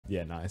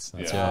Yeah, nice.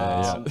 That's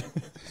Yeah.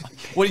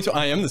 What are you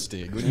I am the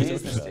Stig. What are you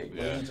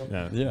talking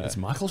about? yeah. It's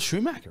Michael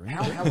Schumacher.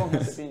 How long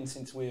has it been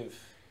since we've...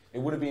 It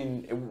would have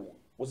been...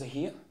 was it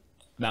here?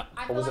 No.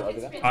 Or was it over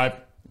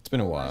there? It's been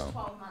a almost while.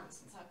 12 months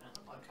since I've been on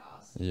the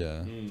podcast.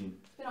 Yeah.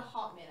 It's been a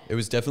hot minute. It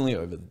was definitely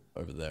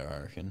over there, I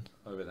reckon.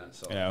 Over that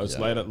side. Yeah, it was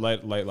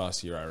late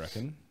last year, I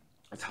reckon.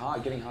 It's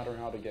getting harder and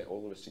harder to get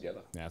all of us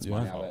together. Yeah, it's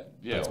my Now fault. that-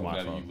 Yeah, it's my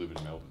now fault. that you live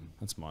in Melbourne.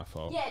 That's my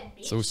fault. Yeah, bitch.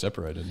 It's all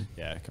separated.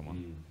 Yeah, come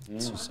on.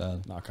 It's so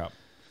sad. Knock up.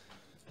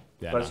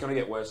 Yeah, But it's going to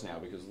get worse now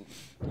because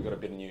we've got a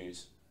bit of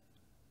news.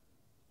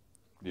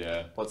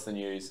 Yeah. What's the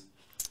news?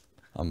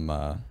 I'm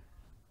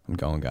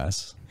going,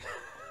 guys.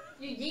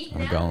 You're yeeting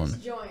I'm out going. this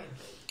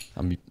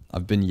joint.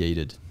 I've been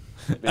yeeted.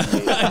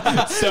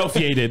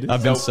 self-yeeted.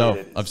 I've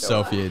Self-yeeted.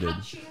 self-yeted.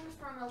 Hatching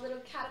from a little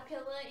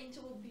caterpillar into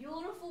a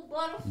beautiful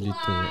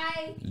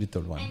butterfly.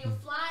 Little one. And you're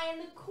flying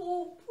the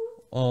coop.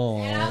 Oh.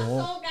 And I'm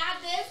so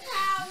goddamn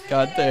proud.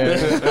 God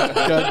damn.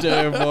 God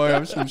damn, boy.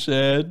 I'm so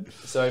sad.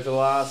 So for the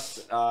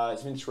last,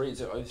 it's been 3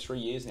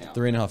 years now.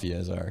 3.5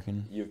 years, I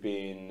reckon. You've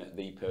been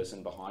the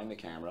person behind the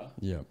camera.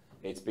 Yep.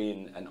 It's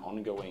been an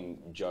ongoing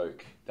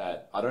joke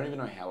that I don't even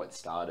know how it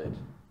started.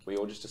 We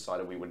all just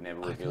decided we would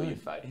never reveal your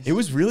face. It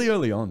was really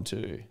early on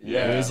too.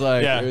 Yeah. It was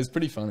like, Yeah. it was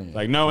pretty funny.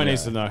 Like, no one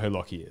needs to know who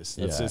Lochie is.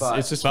 That's Yeah. just,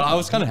 it's just But I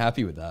was kind of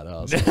happy with that.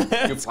 I was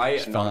like, You play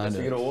it and I find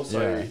figured it.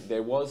 also Yeah.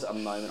 there was a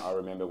moment I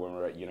remember when we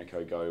were at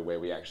Unico Go where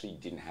we actually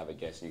didn't have a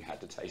guest and you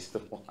had to taste the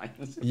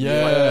wines.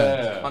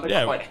 Yeah. It's kind of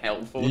Yeah. quite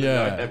helpful to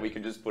Yeah. know that we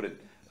could just put a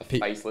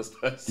faceless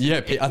person.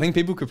 yeah, I think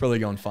people could probably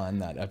go and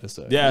find that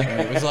episode. Yeah.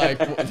 And it was like,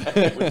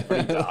 It was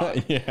pretty dark.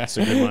 yeah. That's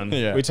a good one.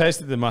 Yeah. We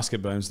tasted the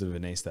muscat bones de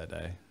Venise that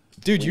day.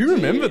 Dude, you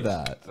remember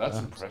that? That's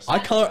impressive. I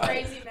can't.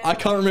 Crazy I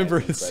can't remember a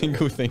Incredible.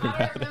 single thing I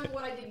about don't it. remember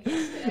what I did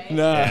yesterday.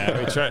 No. Yeah,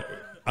 we tried.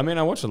 I mean,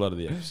 I watched a lot of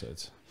the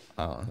episodes.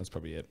 Oh, That's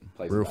probably it.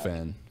 Plays real it back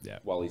fan. Yeah.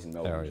 while he's in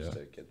Melbourne Hell just yeah.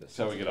 to get this.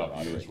 So we get our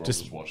viewers. We're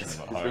Just- just watching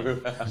them at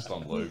home, just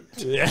on loop.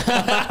 Yeah.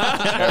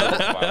 Terrible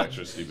by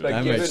electricity, but But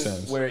That given makes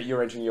sense. where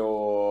you're entering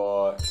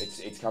your,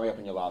 it's coming up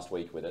in your last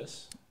week with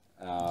us.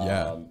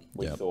 Yeah.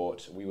 We Yep.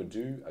 thought we would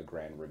do a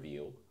grand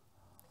reveal,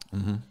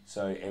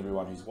 so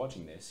everyone who's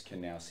watching this can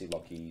now see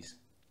Lochie's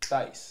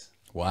face.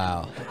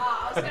 Wow.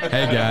 Oh, I was gonna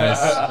Hey go-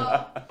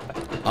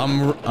 guys,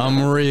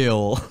 I'm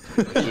real.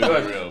 super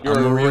real. You're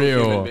I'm a real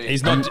real. human being.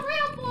 He's not.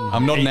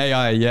 I'm not an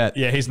AI yet.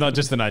 Yeah, he's not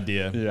just an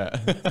idea. Yeah.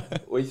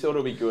 We thought it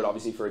would be good,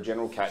 obviously, for a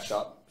general catch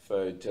up.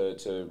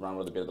 To run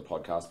with a bit of the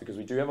podcast because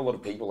we do have a lot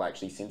of people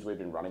actually since we've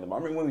been running them. I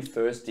remember when we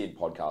first did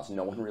podcasts,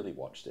 no one really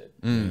watched it,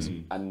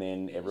 and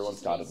then everyone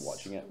started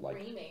watching it.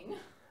 Like Screaming.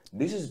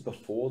 this is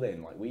before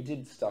then. Like we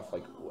did stuff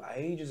like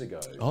ages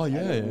ago. Oh, yeah,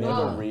 and it yeah,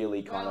 never yeah.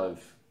 really kind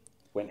of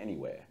went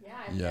anywhere. Yeah.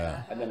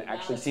 Yeah. And then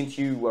actually, since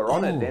you were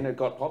on it, then it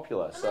got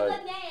popular. So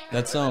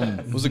That's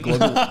was it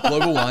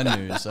global wine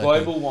news? I think.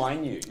 global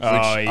wine news. Oh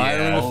yeah. I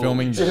remember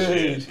filming.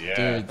 Dude. Yeah.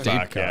 Dude, deep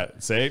Fuck yeah.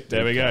 cut. See,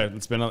 there we go.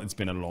 It's been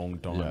a long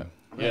time. Yeah.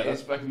 Yeah,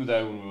 that's back in the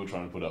day when we were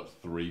trying to put up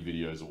 3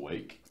 videos a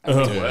week.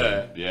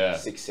 Yeah. Yeah.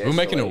 Successfully. We're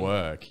making it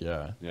work.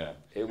 Yeah. Yeah.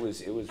 It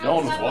was. No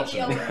one was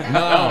watching them. them.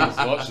 No one was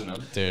watching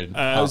them. Dude, It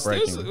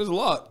heartbreaking. was a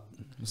lot.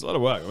 It was a lot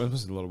of work. It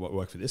was a lot of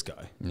work for this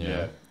guy.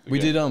 Yeah. We We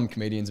get- did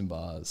comedians and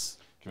bars.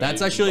 Comedians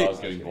That's actually and bars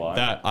getting blind.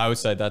 that I would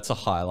say that's a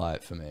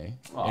highlight for me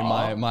in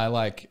my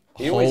like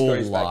He always whole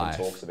goes back life.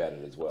 and talks about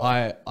it as well.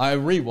 I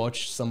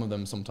rewatch some of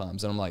them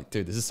sometimes, and I'm like,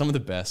 dude, this is some of the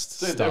best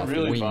Dude, stuff they're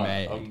really we fun.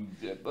 made.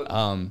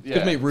 Yeah,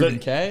 Could meet Ruben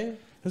K.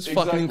 It's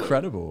fucking Exactly.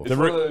 incredible.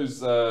 It's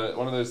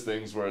one of those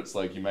things where it's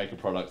like you make a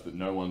product that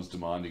no one's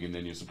demanding, and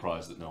then you're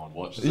surprised that no one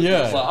watches it.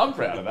 Yeah. It's like, I'm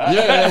proud of that.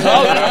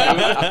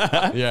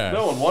 Yeah. Yeah.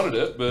 No one wanted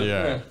it, but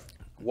Yeah.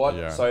 What?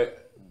 Yeah. So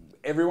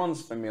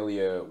everyone's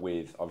familiar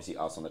with obviously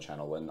us on the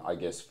channel, and I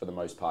guess for the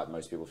most part,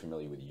 most people are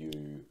familiar with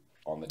you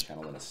on the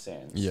channel in a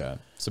sense. Yeah,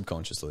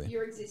 subconsciously.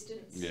 Your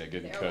existence. yeah,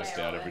 getting They're cursed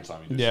aware out of every it.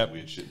 time you do Yep. some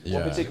weird shit. Yeah.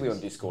 Well, particularly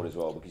on Discord as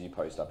well, because you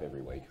post up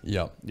every week.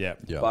 Yep. Yeah.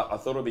 Yeah. But I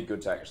thought it'd be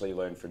good to actually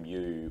learn from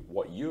you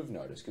what you've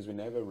noticed, because we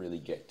never really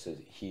get to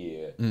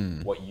hear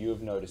what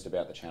you've noticed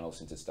about the channel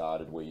since it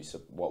started. Where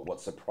what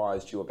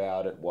surprised you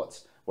about it?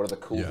 What are the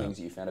cool Yeah. things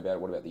that you found about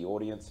it? What about the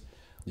audience?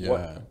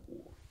 Yeah.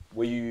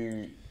 Were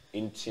you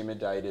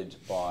intimidated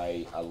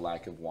by a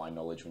lack of wine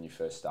knowledge when you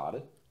first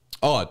started?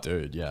 Oh,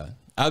 dude, yeah,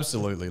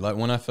 absolutely. Like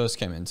when I first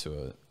came into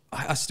it,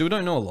 I still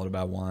don't know a lot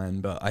about wine,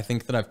 but I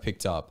think that I've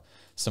picked up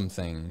some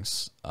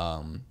things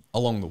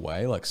along the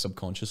way, like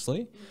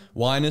subconsciously.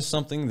 Wine is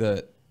something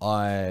that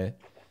I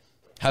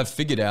have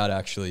figured out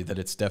actually that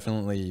it's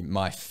definitely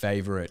my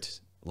favorite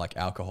like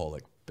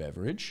alcoholic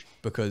beverage,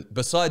 because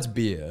besides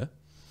beer,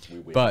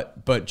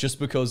 but just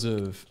because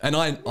of, and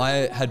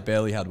I had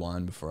barely had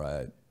wine before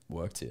I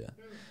worked here,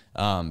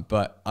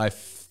 but I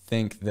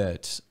think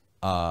that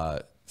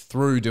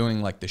through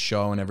doing like the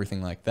show and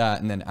everything like that,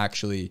 and then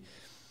actually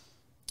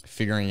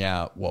figuring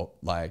out what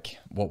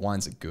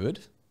wines are good,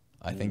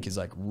 I think is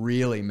like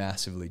really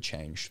massively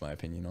changed my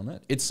opinion on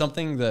it. It's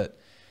something that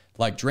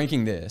like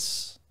drinking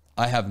this,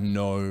 I have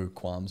no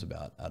qualms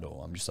about at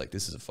all. I'm just like,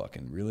 this is a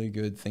fucking really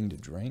good thing to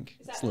drink.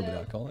 It's a little bit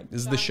alcoholic.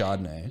 This is the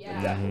Chardonnay. Yeah.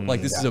 Exactly.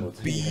 Like this is a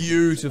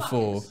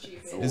beautiful, Fucking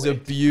stupid. this is a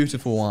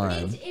beautiful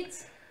wine.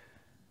 It's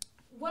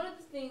one of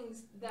the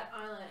things that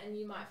I learned, and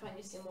you might find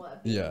it similar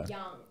being Yeah.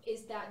 young,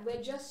 is that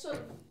we're just sort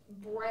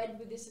of bred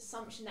with this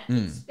assumption that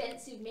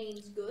expensive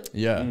means good.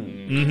 Yeah.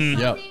 And Yep.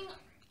 something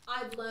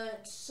I've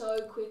learned so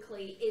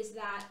quickly is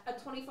that a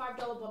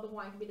 $25 bottle of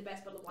wine can be the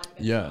best bottle of wine you've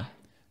ever Yeah. tried.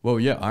 Well,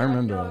 yeah, I There are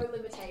remember. no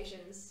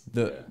limitations.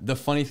 The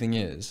funny thing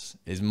is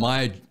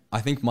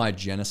I think my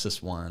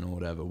Genesis wine or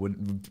whatever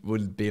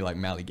would be like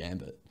Mally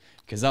Gambit,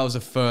 because that was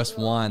the first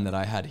wine that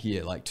I had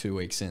here like 2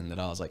 weeks in that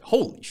I was like,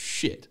 holy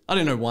shit, I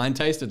didn't know wine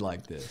tasted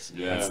like this.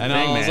 Yeah. And the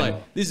I thing, was man.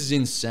 like, this is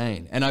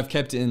insane. And I've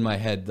kept it in my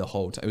head the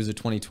whole time. It was a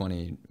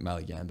 2020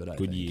 Mally Gambit, I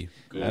Good think. year.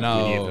 Good. And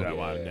Good year I'll, for that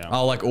wine. Yeah.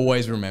 I'll like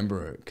always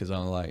remember it because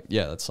I'm like,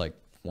 yeah, that's like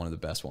one of the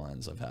best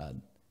wines I've had.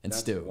 And That's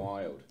still,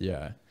 wild.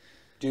 yeah.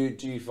 Do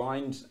you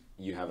find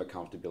you have a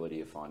comfortability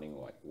of finding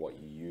like what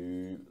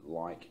you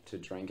like to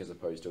drink as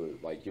opposed to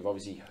like you've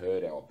obviously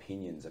heard our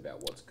opinions about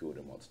what's good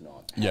and what's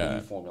not. How Yeah. do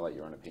you formulate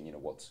your own opinion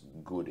of what's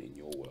good in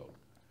your world?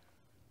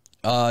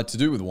 To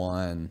do with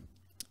wine,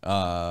 Like,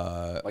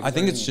 I is think there it's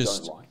anything you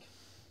just, don't like?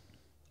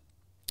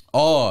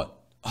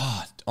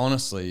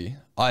 honestly,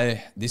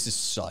 this is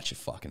such a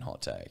fucking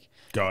hot take.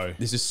 Go.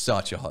 This is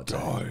such a hot take.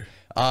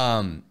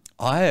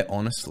 I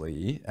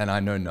honestly, and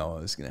I know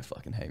Noah's gonna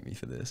fucking hate me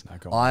for this. No,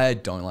 go on. I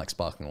don't like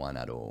sparkling wine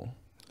at all.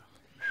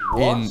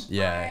 What? I'm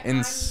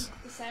the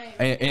same.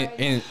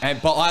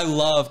 But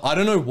I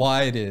don't know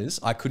why it is.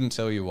 I couldn't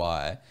tell you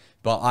why.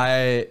 But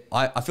I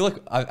feel like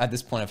at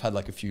this point I've had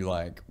like a few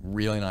like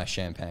really nice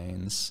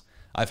champagnes.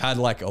 I've had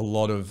like a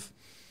lot of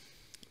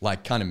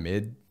like kind of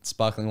mid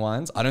sparkling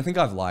wines. I don't think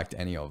I've liked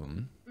any of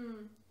them.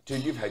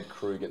 Dude, you've had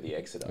Krug at the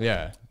Exeter.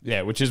 Yeah.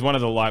 Yeah, which is one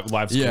of the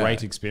life's Yeah.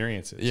 great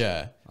experiences.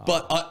 Yeah.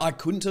 But I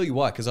couldn't tell you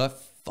why, because I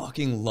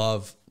fucking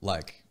love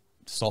like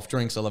soft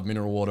drinks. I love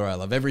mineral water. I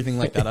love everything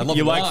like that. I love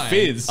You like wine.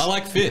 fizz. I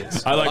like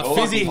fizz. I like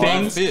fizzy fucking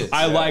love things. fizz.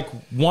 I like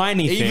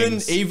winey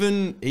things.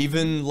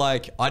 Even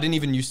like I didn't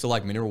even used to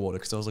like mineral water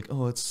because I was like,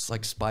 oh, it's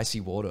like spicy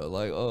water.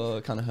 Like, oh,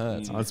 it kind of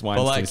hurts. That's But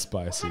wine's like, too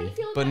How do spicy. you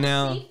feel But about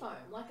now- sea foam?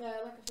 Like a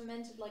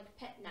fermented like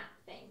pet nap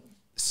thing.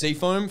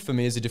 Seafoam for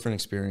me is a different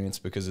experience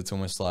because it's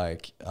almost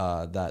like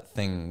that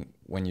thing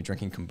when you're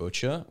drinking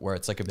kombucha where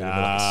it's like a bit of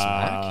like a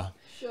smack.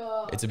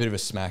 Sure. It's a bit of a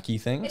smacky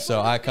thing, It's so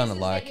one I of those kind of pieces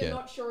that like you're it,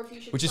 not sure if you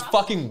should which is trust.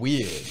 fucking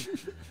weird.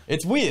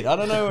 It's weird. I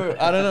don't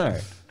know.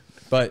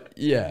 But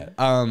yeah, It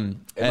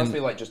must and be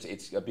like just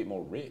it's a bit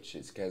more rich.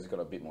 It's got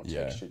a bit more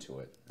Yeah. texture to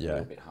it. A Yeah.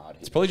 little bit hard.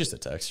 it's probably just a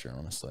texture,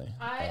 honestly.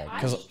 I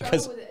 'Cause-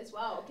 struggle with it as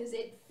well because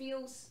it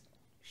feels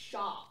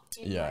sharp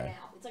in Yeah. my mouth.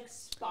 It's like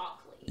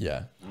sparkly.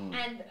 yeah,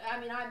 And I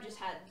mean, I've just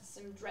had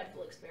some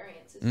dreadful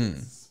experiences Mm.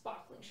 with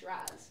sparkling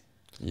Shiraz.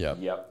 yeah.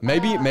 Yep.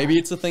 Maybe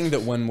it's a thing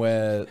that when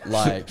we're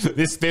like,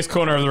 This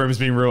corner of the room is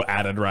being real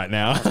added right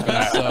now.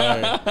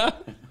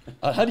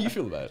 so, how do you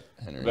feel about it,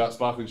 Henry? About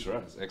sparkling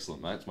Shiraz.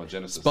 Excellent, mate. It's my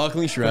Genesis.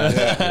 Sparkling Shiraz.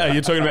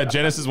 You're talking about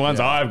Genesis wines.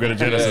 I've got a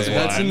Genesis Yeah,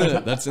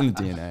 wine. That's in the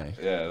DNA.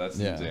 Yeah, that's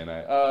Yeah. the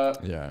DNA.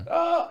 Yeah.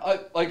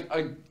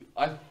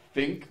 I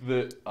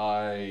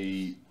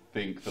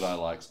think that I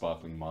like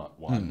sparkling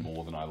wine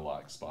more than I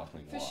like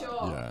sparkling For wine.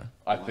 sure. Yeah.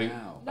 I think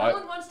Wow. No I,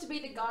 one wants to be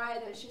the guy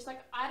that's just like,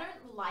 I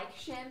don't like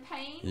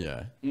champagne.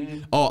 Yeah.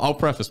 Oh, I'll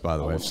preface by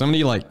the way, if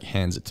somebody like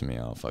hands it to me,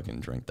 I'll fucking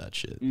drink that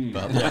shit.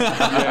 But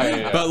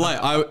yeah. but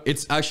like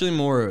it's actually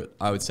more,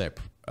 I would say,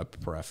 a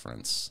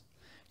preference,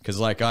 because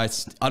like I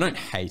don't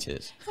hate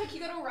it. It's like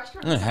you go to a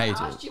restaurant I and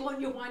hate ask, it. do you want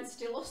your wine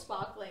still or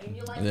sparkling? And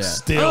you're like, Yeah.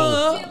 Still,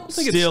 I think it's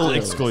still still.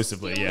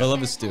 exclusively, Still yeah. I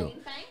love it champagne,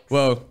 still. thanks.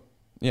 Well,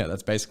 yeah,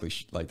 that's basically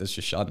like that's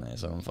just Chardonnay,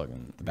 so I'm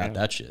fucking about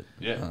that shit.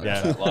 yeah,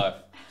 Yeah. that life.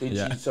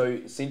 Yeah.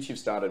 So since you've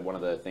started, one of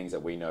the things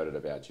that we noted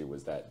about you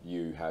was that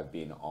you have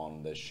been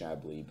on the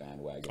Chablis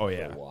bandwagon Oh,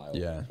 yeah. for a while.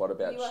 Yeah. What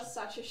about You are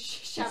such a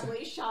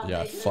Chablis Chardonnay. Yeah,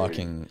 I guru.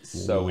 fucking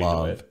So into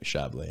love it.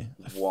 Chablis.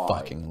 I Why?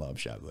 fucking love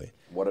Chablis.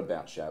 what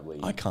about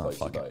Chablis? I can't floats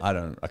your fucking.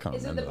 boat? I can't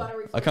Is it the remember.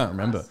 buttery I can't flavor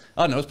remember. crust?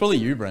 I don't know. It's probably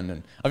you,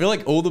 Brendan. I feel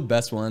like all the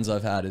best ones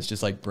I've had is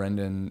just like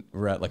Brendan.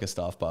 We're at like a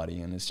staff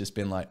party and it's just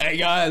been like, "Hey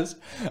guys,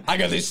 I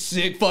got this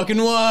sick fucking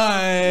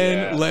wine.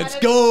 Yeah. Let's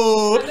Had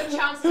go." a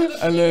chance to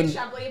And then-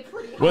 Chablis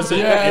pretty hard. Was it-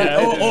 Yeah,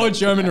 Yeah. or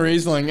German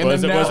Riesling. And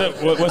Was then it,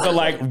 now, was it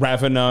like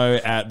Ravenel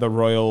at the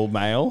Royal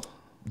Mail?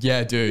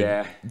 yeah, dude.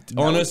 Yeah.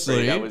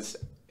 Honestly, it was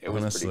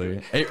honestly,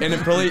 pretty good. and it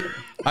probably,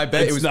 I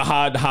bet It's it was the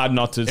hard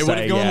not to It say. would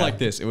have gone yeah. like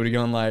this. It would have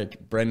gone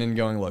like Brendan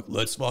going like,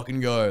 "Let's fucking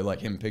go!" Like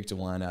him picked a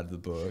wine out of the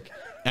book,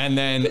 and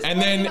then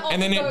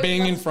it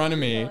being in front of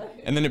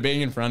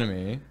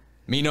me,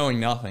 me knowing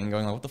nothing,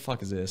 going like, "What the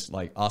fuck is this?"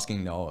 Like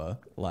asking Noah,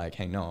 like,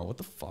 "Hey Noah, what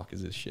the fuck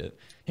is this shit?"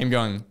 Him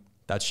going,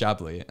 "That's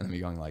Chablis," and then me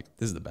going like,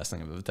 "This is the best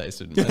thing I've ever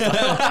tasted." In my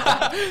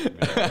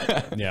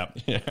life. Yeah.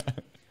 Yeah.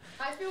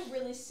 I feel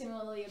really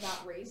similarly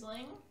about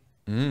Riesling.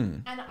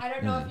 Mm. And I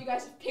don't know if you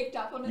guys have picked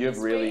up on it You've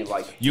this really week.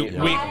 like You- hit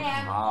we- it I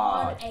am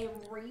hard. on a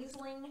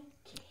Riesling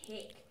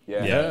kick.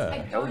 Yeah. Yeah. I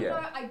Hell don't yeah.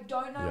 know. I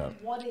don't know Yeah.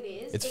 what it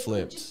is. It's it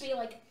flipped. could just be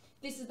like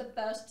this is the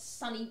first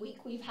sunny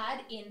week we've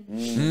had in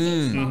 6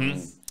 Mm-hmm.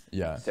 months.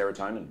 Yeah.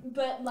 Serotonin.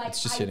 But like,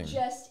 It's just hitting.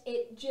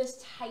 it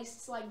just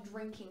tastes like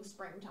drinking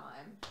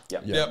springtime.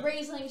 Yep. Yep.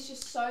 Riesling is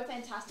just so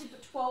fantastic.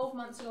 But 12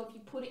 months ago, if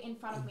you put it in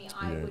front of me,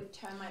 I Yeah. would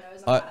turn my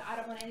nose up at it. I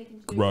don't want anything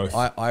to do Growth.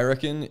 with it. I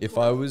reckon if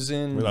I was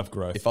in We love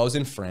growth. If I was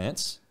in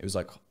France, it was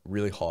like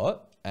really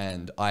hot,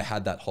 and I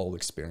had that whole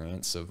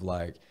experience of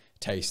like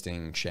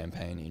tasting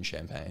champagne in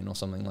Champagne or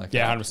something like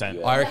Yeah, that. 100%.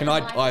 Yeah. I reckon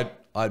Yeah.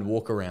 I'd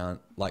walk around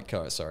like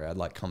I'd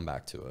like come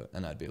back to it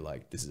and I'd be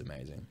like, this is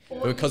amazing. Or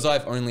But because you-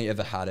 I've only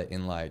ever had it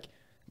in like,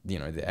 you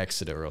know, the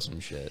Exeter or some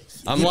shit.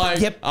 I'm like,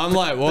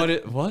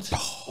 what?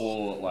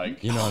 Or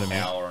like You know what I mean?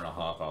 an hour and a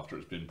half after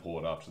it's been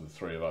poured up to the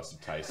three of us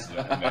have tasted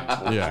it and then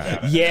talked Yeah.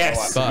 about it.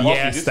 Yes, Like,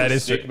 yes, "Lochie, this that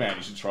is is true." sick, man.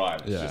 You should try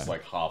it. It's Yeah. just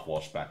like half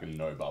washed back and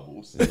no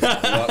bubbles. Like, yeah,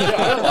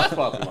 I don't like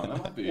sparkling wine.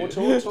 That might be Well,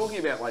 it. talking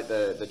about like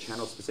the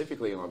channel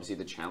specifically, and obviously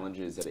the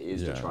challenges that it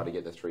is Yeah. to try to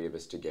get the three of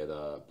us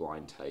together,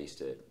 blind taste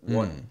it.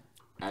 What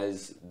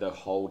as the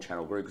whole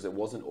channel grew, because it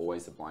wasn't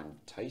always the blind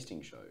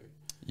tasting show.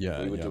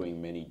 Yeah, we were yeah.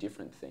 doing many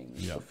different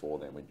things Yep. before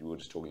then. We were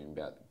just talking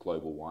about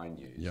global wine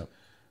news. Yep.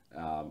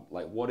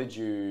 Like, what did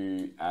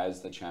you, as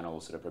the channel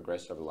sort of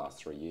progressed over the last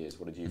 3 years,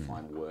 what did you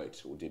find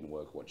worked or didn't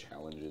work? What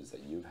challenges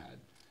that you've had?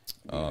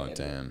 Oh, Yeah.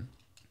 damn.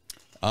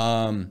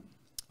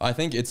 I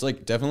think it's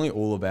like definitely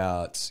all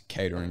about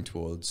catering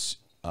towards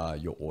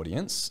your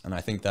audience. And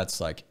I think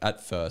that's like,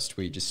 at first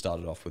we just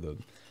started off with a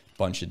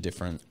bunch of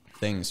different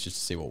things just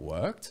to see what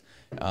worked.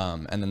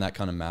 And then that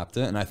kind of mapped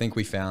it. And I think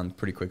we found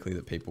pretty quickly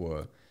that people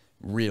were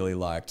really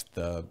liked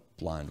the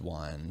blind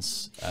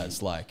wines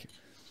as like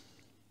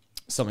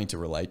something to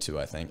relate to,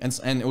 I think.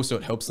 And also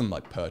it helps them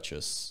like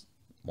purchase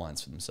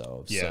wines for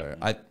themselves. Yeah. So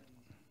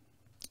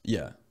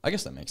I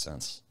guess that makes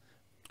sense.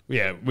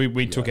 Yeah,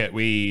 we took it.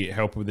 We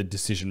help with the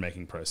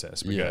decision-making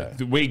process. Yeah.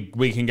 We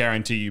can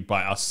guarantee you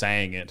by us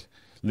saying it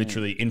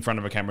literally in front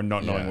of a camera,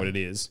 not knowing Yeah. what it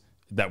is,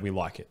 that we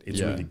like it. It's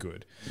Yeah. really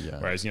good. Yeah.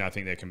 Whereas, I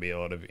think there can be a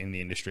lot of in the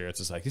industry where it's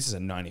just like, this is a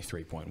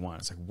 93.1.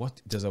 It's like,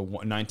 what does a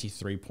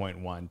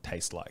 93.1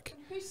 taste like?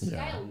 Who's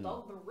scale,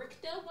 dog? The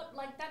Richter? What?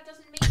 Like, that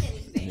doesn't mean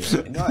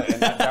anything. No,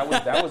 and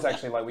that was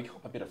actually like, we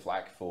got a bit of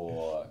flack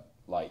for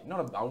like,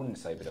 I wouldn't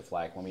say a bit of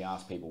flack when we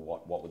asked people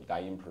what would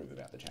they improve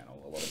about the channel.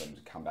 A lot of them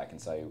come back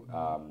and say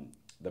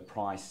the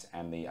price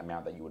and the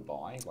amount that you would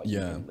buy, like you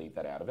Yeah. can leave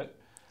that out of it.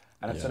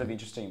 And it's sort of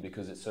interesting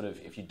because it's sort of,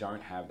 if you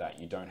don't have that,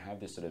 you don't have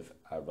this sort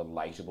of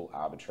relatable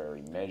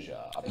arbitrary measure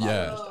apart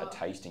Yeah. from just a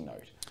tasting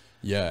note.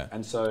 Yeah.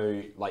 And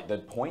so, like the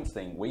points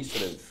thing, we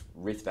sort of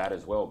riffed that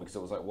as well because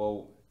it was like,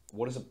 well,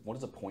 what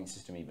does a point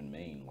system even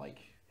mean? Like,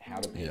 how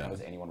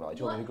does anyone relate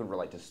to it? Who can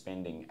relate to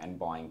spending and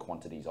buying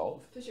quantities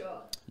of? For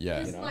sure. Yeah.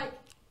 Because, You know? like,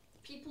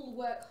 people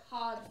work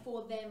hard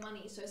for their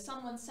money. So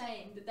someone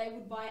saying that they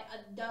would buy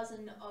a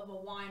dozen of a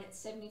wine at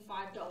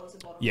 $75 a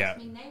bottle. Yeah. I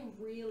mean, they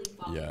really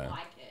fucking Yeah.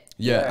 like it.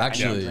 Yeah, And you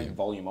actually, drink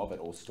volume of it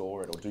or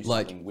store it or do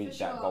Like- something with For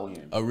that sure.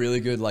 volume. a really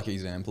good like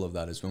example of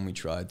that is when we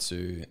tried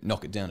to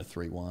knock it down to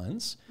 3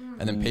 wines,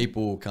 and then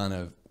people kind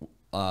of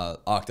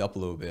arced up a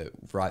little bit,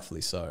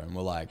 rightfully so, and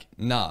we're like,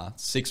 nah,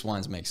 6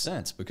 wines makes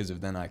sense because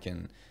then I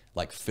can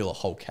like fill a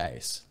whole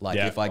case. Like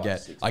Yeah. if I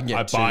get, Six. I can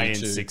get I buy in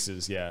two.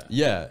 sixes, yeah.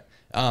 Yeah.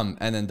 And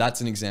then that's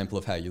an example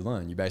of how you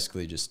learn. You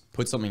basically just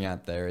put something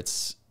out there.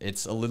 It's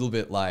a little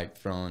bit like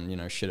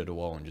throwing, shit at a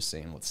wall and just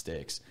seeing what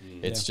sticks.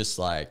 It's just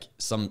like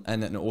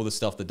and then all the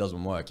stuff that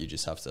doesn't work, you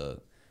just have to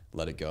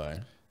let it go.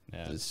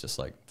 Yeah. It's just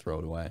like throw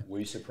it away. Were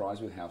you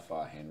surprised with how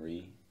far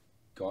Henry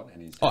got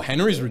and his? Oh,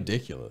 Henry's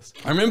ridiculous.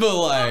 I remember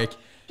like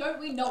Don't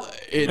we know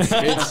it?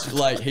 it's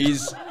like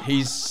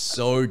he's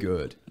so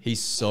good.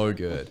 He's so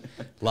good.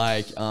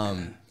 Like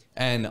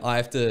and I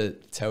have to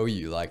tell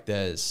you, like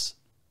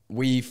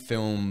we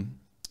film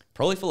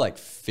probably for like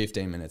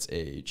 15 minutes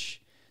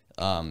each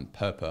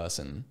per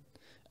person,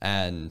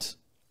 and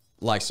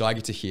like so I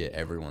get to hear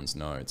everyone's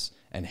notes.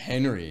 And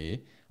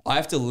Henry, I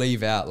have to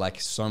leave out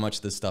like so much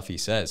of the stuff he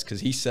says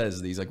because he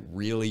says these like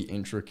really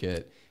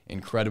intricate,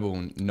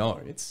 incredible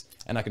notes,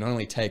 and I can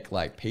only take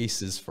like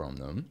pieces from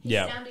them. He's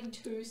Yeah. sounding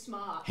too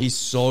smart. He's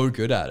so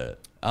good at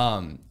it.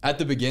 At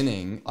the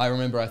beginning, I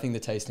remember I think the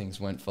tastings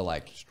went for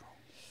like.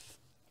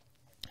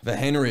 For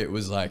Henry, it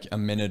was like a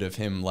minute of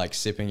him like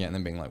sipping it and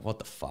then being like, "What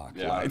the fuck?"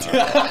 Yeah, Like, I know.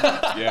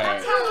 That's Yeah.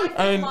 how I think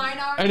And- mine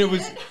are. and it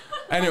was- and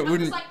and it I'm wouldn't-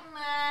 just like, nah,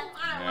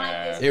 I don't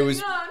Yeah. like this. it was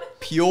Moving on.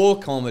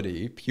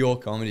 pure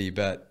comedy.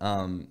 But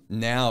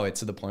now it's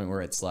to the point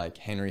where it's like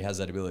Henry has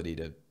that ability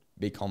to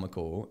be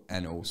comical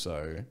and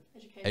also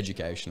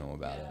educational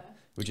about it,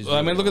 which is. Well,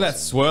 I mean, really look at that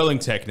awesome. swirling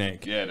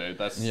technique. Yeah, dude.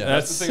 That's Yeah,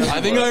 the thing.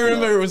 I think I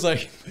remember it was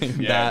like that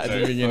Yeah, at the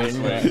dude,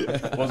 beginning.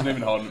 first week, wasn't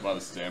even holding it by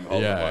the stem,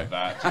 holding Yeah. it like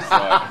that. Just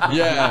like,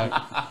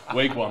 Yeah,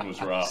 week 1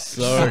 was rough.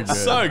 so good.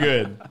 So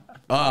good.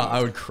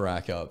 I would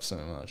crack up so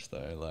much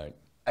though. Like,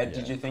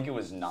 Did you think it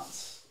was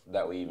nuts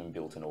that we even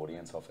built an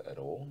audience off it at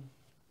all?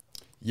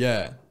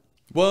 yeah.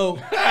 Well,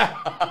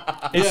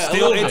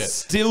 It's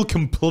still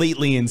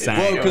completely insane.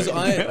 well, because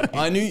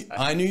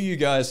I knew you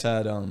guys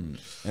had an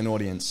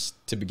audience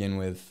to begin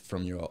with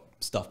from your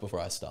stuff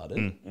before I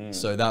started.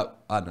 So that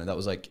I don't know, that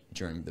was like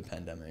during the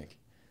pandemic.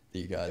 that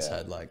you guys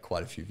had like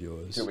quite a few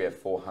viewers. So we have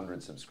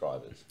 400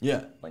 subscribers.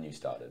 Yeah. When you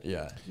started.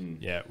 Yeah.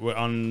 Yeah, well,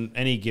 on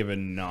any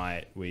given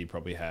night, we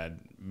probably had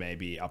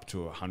maybe up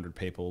to 100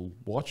 people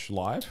watch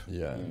live.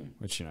 Yeah.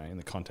 Which, you know, in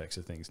the context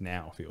of things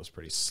now feels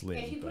pretty slim.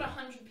 If you put but-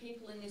 100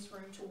 people in this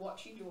room to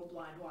watch you do a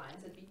blind wines,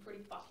 it'd be pretty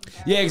fucking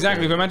terrible. Yeah,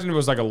 exactly. If imagine if it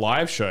was like a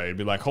live show, it'd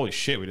be like, holy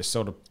shit, we just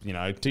sold a, you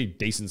know,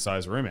 decent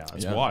sized room out.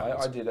 It's Yeah. wild.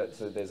 I did it.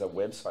 So there's a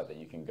website that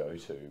you can go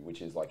to,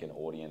 which is like an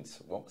audience.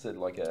 What was it?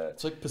 Like a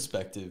It's like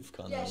perspective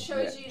kind Yeah, of. it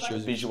shows you like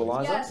shows you-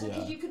 visualizer. Yeah, so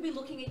Yeah. you could be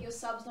looking at your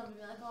subs number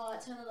and be like, oh,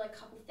 it's only like a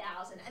couple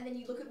thousand, and then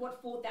you look at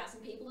what 4,000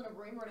 people in a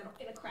room or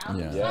in a crowd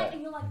Yeah. looks Yeah. like,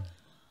 and you're like,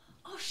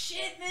 oh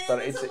shit, man, But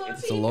that's it's a lot of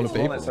it's people. a lot of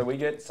people. So we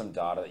get some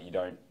data that you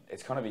don't.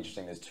 It's kind of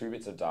interesting. There's two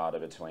bits of data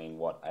between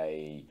what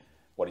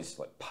is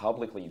like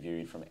publicly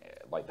viewed from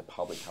like the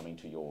public coming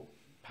to your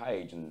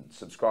page, and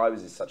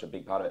subscribers is such a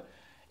big part of it.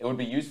 It would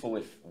be useful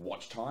if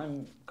watch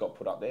time got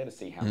put up there to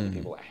see how many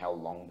people, how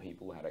long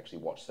people had actually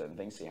watched certain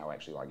things, see how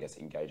actually, I guess,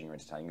 engaging or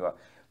entertaining you are.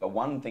 But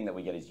one thing that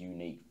we get is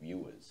unique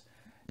viewers.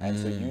 And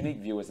so unique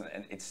viewers,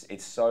 and it's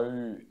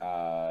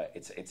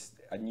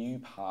a new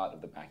part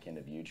of the back end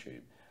of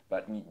YouTube.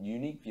 But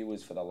unique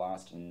viewers for the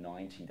last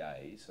 90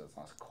 days, so it's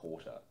last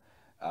quarter,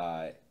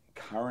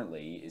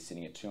 currently is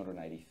sitting at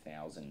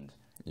 280,000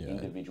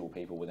 individual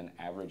people with an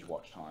average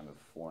watch time of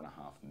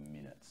 4.5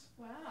 minutes.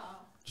 Wow.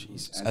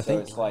 Jesus. And I so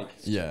think it's like,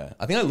 Yeah,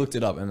 I think I looked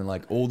it up, and then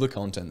like all the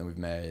content that we've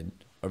made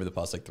over the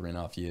past like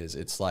 3.5 years,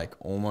 it's like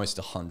almost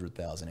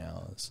 100,000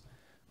 hours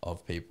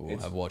of people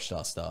have watched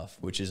our stuff,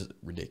 which is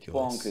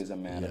ridiculous. bonkers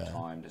amount of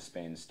time to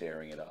spend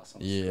staring at us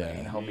on the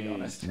screen, I'll be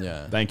honest.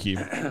 Yeah. Thank you.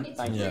 It's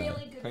Thank really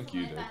you. good Thank for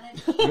you, my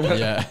dude. vanity.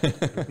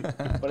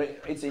 Yeah. But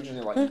it's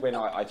interesting, like when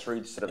I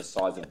threw sort of the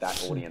size of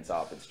that audience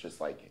up, it's just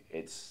like,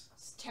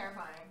 It's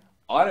terrifying.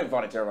 I don't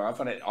find it terrible. I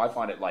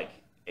find it like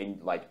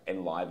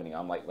enlivening.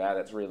 I'm like, wow,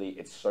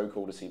 it's so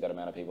cool to see that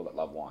amount of people that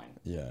love wine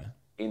Yeah.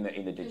 in the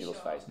digital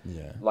sure. space.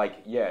 Yeah. Like,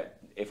 yeah,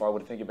 if I were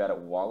to think about it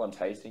while I'm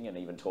tasting and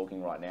even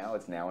talking right now,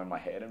 it's now in my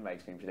head and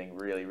makes me think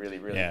really, really,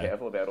 really Yeah.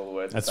 careful about all the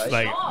words That's I say.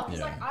 like- Oh, because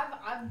Yeah.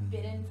 like I've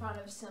been in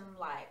front of some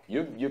like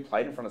You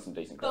played in front of some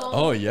decent crowds.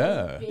 Oh,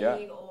 yeah. big Yeah.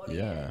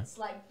 audience.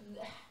 Like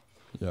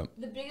Yep.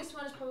 the biggest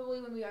one is probably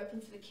when we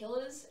opened for the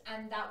Killers,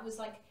 and that was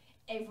like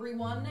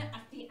everyone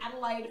at the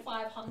Adelaide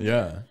 500.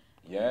 Yeah.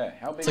 Yeah,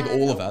 how big? It's like is-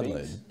 all how of big's-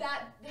 Adelaide.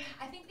 That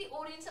I think the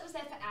audience that was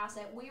there for our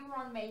set, we were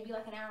on maybe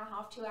like an hour and a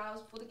half, 2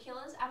 hours before the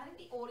Killers. I think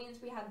the audience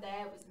we had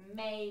there was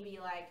maybe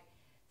like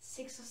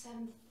 6,000 or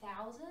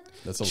 7,000.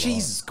 That's a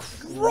Jesus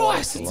lot.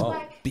 Christ. It's lot.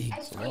 like Big. I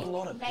think a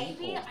lot of maybe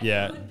people.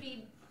 Yeah.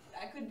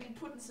 I could be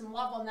putting some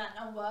love on that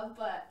number,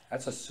 but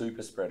That's a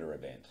super spreader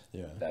event.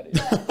 Yeah. That is.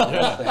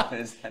 That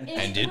is-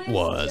 And it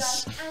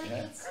was.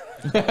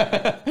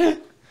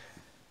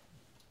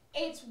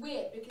 It's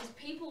weird because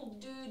people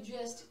do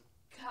just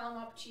come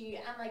up to you,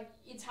 and like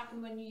it's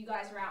happened when you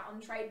guys are out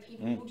on trade.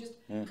 People will just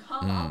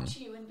come up to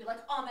you and be like,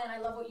 "Oh man, I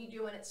love what you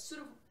do," and it's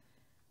sort of.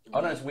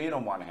 I know it's weird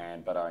on one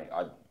hand, but I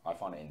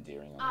find it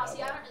endearing on the other.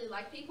 See, I don't really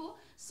like people,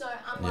 so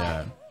I'm Yeah.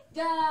 like,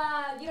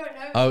 you don't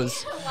know me. I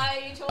was- Why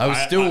are you talking?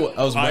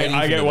 I was waiting.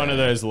 I for get the one day. of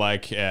those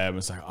like,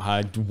 it's like,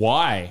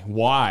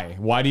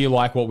 why do you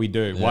like what we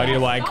do? Why do you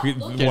like Stop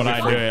looking what I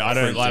at do? me. I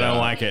don't Freaked out.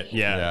 like it.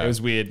 Yeah, Yeah. it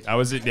was weird. I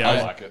was I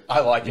like it. I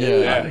like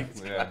it. Yeah. I think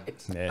it's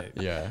Yeah. great.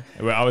 yeah. Yeah.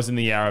 Well, I was in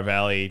the Yarra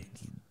Valley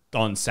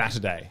on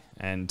Saturday,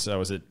 and I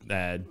was at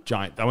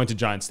Giant. I went to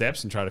Giant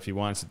Steps and tried a few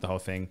wines, did the whole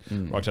thing.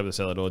 Rocked up the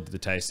cellar door, did the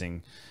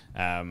tasting,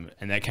 and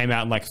that came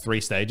out in like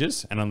 3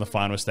 stages. And on the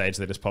final stage,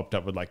 they just popped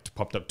up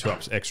 2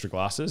 extra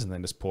glasses, and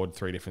then just poured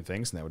 3 different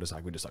things. And they were just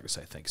like, "We'd just like to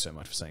say thanks so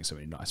much for saying so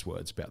many nice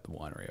words about the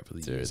winery over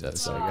the Dude, years." that's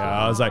It's so like, cool.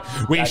 I was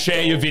like, "We That's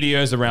share your cool.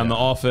 videos around the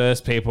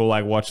office. People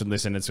like watch and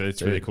listen. It's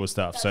really cool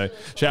stuff." So really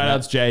cool. shout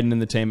out to Jaden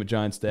and the team at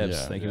Giant Steps.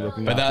 Yeah. Thank you for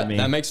looking But after me.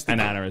 that makes the,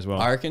 and Anna as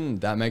well. I reckon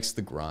that makes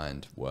the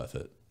grind worth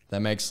it. That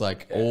makes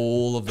like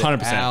all of the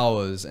 100%.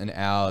 hours and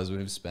hours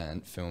we've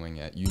spent filming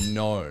it. You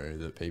know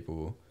that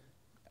people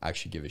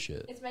actually give a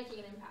shit. It's making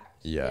an impact.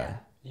 Yeah.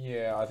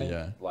 Yeah, I think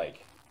Yeah.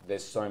 like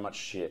there's so much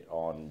shit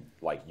on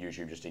like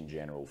YouTube just in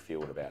general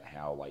field about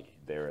how like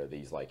there are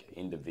these like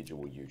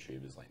individual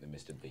YouTubers like the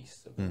Mr.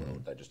 Beasts of the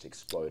world that just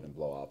explode and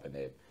blow up and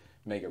they're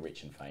mega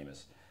rich and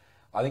famous.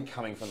 I think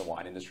coming from the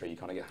wine industry, you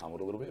kind of get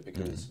humbled a little bit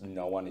because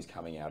no one is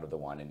coming out of the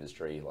wine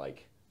industry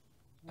like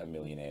a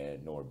millionaire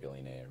nor a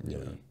billionaire.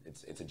 Really,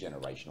 it's a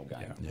generational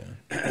game.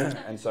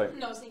 Yeah. And so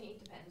No, saying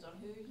it depends on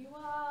who you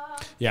are.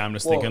 Yeah, I'm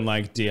just Well- thinking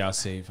like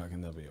DRC,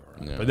 fucking they'll be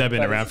alright. Yeah. But they've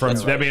been That around is for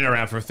generation. they've been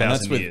around for And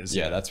that's 1,000 with, years.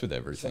 yeah, that's with So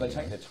everything. they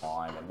take the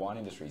time, and wine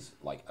industry's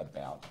like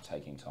about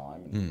taking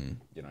time.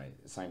 And, you know,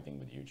 same thing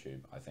with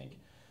YouTube. I think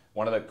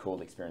one of the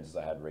cool experiences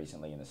I had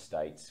recently in the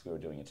States, we were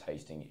doing a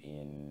tasting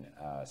in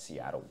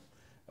Seattle,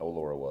 or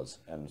Laura was,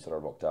 and sort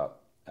of rocked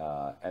up,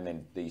 and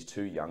then these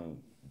 2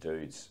 young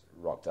dudes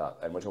rocked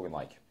up, and we're talking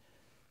like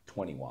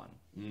 21,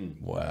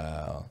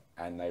 Wow.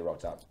 and they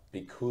rocked up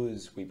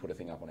because we put a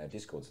thing up on our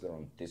Discord, so they're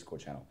on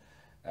Discord channel.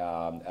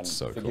 And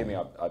So forgive me,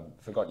 cool. I've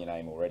forgotten your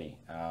name already,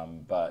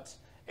 but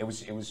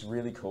it was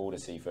really cool to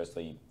see,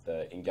 firstly,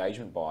 the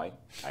engagement by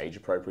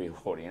age-appropriate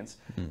audience,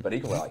 but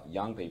equally, like,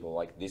 young people.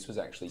 Like, this was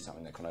actually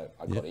something that kind of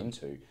I got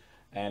into.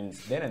 And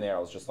then and there, I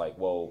was just like,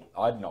 well,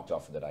 I'd knocked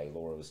off for the day.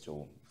 Laura was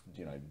still,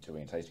 you know,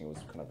 doing a tasting. It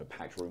was kind of a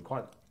packed room,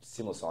 quite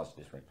similar size to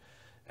this room.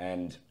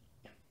 And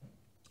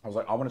I was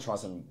like, I want to try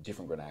some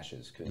different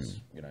Grenaches because,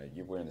 you know,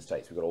 we're in the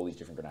States. We've got all these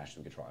different Grenaches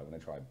we could try. I'm going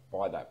to try,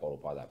 buy that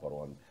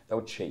bottle. And they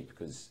were cheap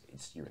because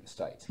you're in the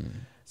States.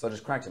 So I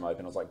just cracked them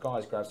open. I was like,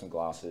 guys, grab some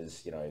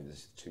glasses. You know,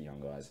 there's 2 young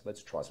guys.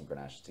 Let's try some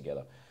Grenaches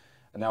together.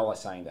 And they were like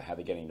saying that how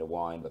they're getting into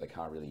wine, but they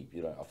can't really,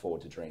 you know, afford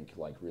to drink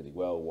like really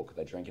well. What could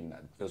they drink? And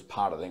it was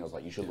part of the thing. I was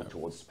like, you should look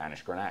towards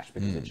Spanish Grenache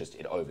because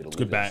it over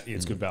delivers.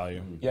 It's good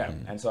value. Yeah.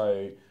 And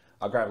so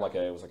I grabbed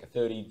it was like a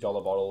 $30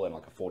 bottle and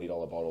like a $40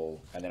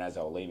 bottle. And then as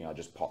they were leaving, I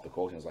just popped the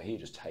cork and I was like, here,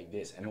 just take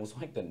this. And it was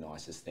like the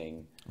nicest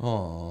thing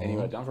anyone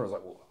had done for it. I was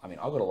like, well, I mean,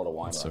 I've got a lot of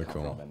wine where I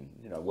come from. And,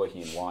 you know,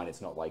 working in wine,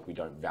 it's not like we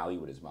don't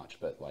value it as much,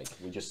 but like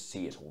we just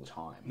see it all the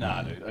time.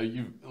 Nah, dude,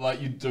 you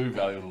do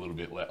value it a little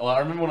bit less. Like,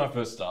 I remember when I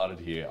first started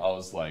here, I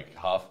was like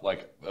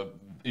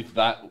if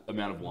that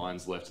amount of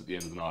wine's left at the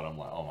end of the night, I'm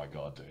like, oh my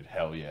God, dude,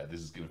 hell yeah,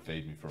 this is going to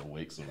feed me for a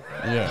week sort of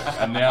thing.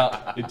 Yeah. And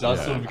now it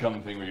does sort of become a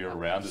thing where you're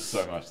around it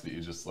so much that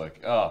you're just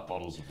like,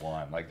 bottles of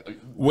wine. Like,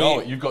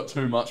 you've got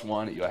too much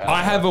wine at your house.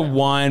 I have a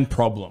wine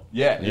problem.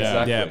 Yeah,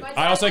 exactly. Yeah.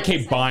 I also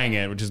keep buying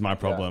it, which is my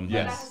problem.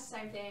 Yeah. That's the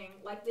same thing.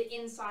 Like the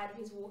inside of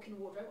his walk-in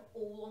wardrobe,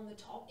 all on the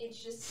top,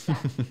 it's just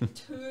stacked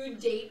too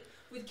deep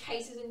with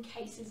cases and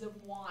cases of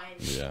wine.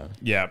 Yeah.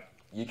 Yeah.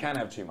 You can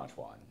have too much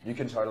wine. You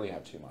can totally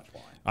have too much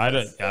wine. I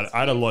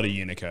had a lot of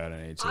Unicode.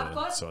 I need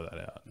to sort that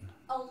out.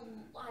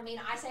 I mean,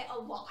 I say a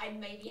lot. I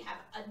maybe have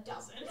a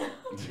dozen.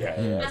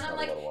 And I'm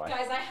like,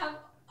 guys, I have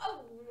a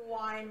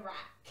wine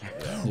rack.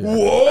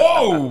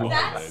 Whoa!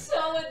 That's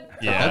so.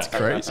 Yeah, that's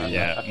crazy.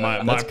 Yeah,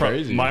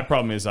 my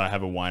problem is I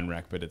have a wine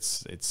rack, but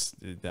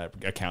that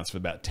accounts for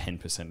about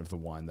 10% of the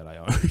wine that I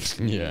own.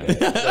 Yeah.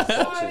 If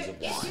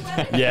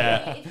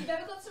you've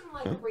ever got some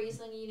like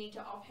Riesling you need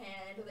to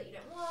offhand or that you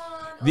don't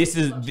want. This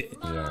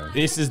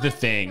is the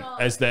thing,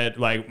 is that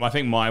like I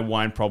think my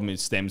wine problem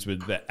stems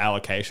with the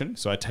allocation.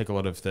 So I take a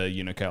lot of the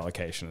Unico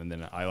allocation, and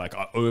then I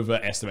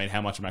overestimate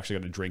how much I'm actually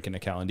going to drink in a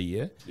calendar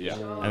year. Yeah,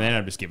 and then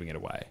I'm just giving it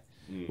away.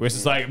 Which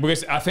is like,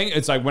 because I think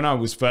it's like when I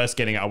was first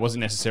getting it, I wasn't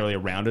necessarily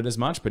around it as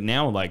much, but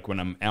now like when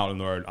I'm out on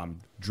the road, I'm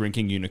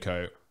drinking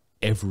Unico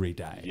every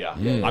day. Yeah.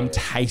 I'm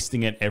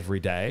tasting it every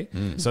day.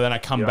 So then I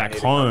come back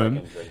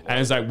home and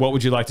it's like, what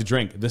would you like to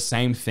drink? The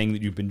same thing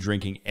that you've been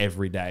drinking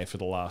every day for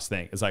the last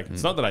thing. It's like,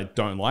 it's not that I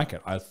don't like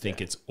it. I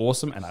think it's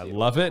awesome and I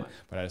love it,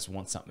 but I just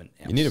want something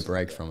else. You need a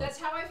break from it. That's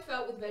how I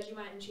felt with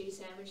Vegemite and cheese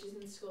sandwiches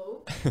in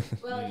school.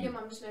 Well, your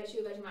mum just made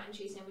you a Vegemite and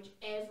cheese sandwich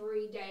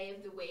every day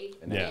of the week.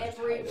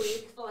 Every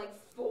week for like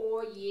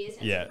 4 years.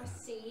 And if I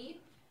see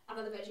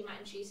another Vegemite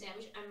and cheese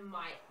sandwich, I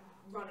might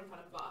run in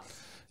front of a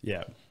bus.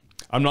 Yeah.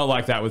 I'm not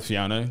like that with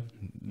Fiano.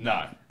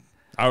 No.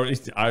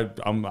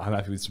 I'm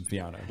happy with some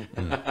Fiano.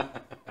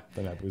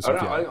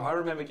 I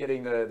remember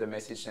getting the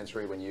message sent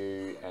through when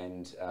you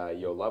and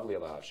your lovely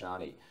other half,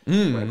 Shani,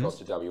 went across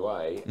to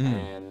WA,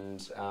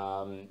 and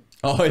and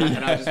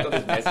I just got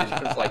this message.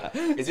 And it's like,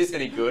 is this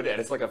any good? And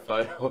it's like a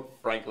photo of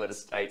Franklin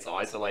Estates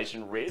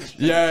Isolation Ridge.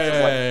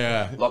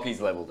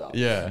 Lochie's leveled up.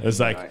 Yeah. It's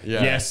like,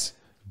 yes,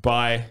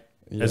 buy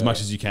as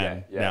much as you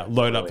can. Now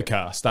load up the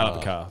car, start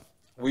up the car.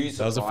 Were you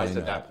surprised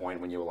at that point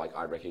when you were like,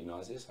 I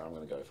recognize this, I'm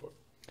going to go for it?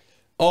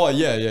 Oh,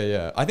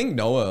 yeah. I think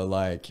Noah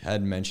like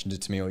had mentioned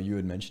it to me, or you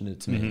had mentioned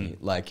it to me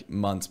like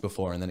months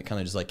before, and then it kind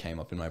of just like came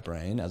up in my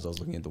brain as I was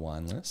looking at the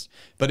wine list.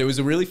 But it was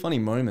a really funny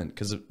moment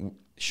because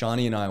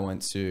Shani and I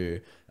went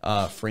to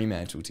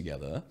Fremantle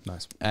together.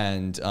 Nice.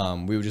 And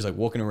we were just like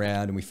walking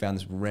around and we found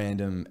this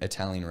random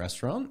Italian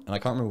restaurant, and I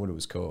can't remember what it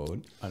was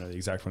called. I know the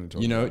exact one you're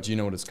talking about. Do you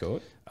know what it's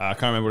called? I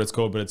can't remember what it's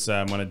called, but it's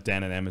one of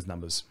Dan and Emma's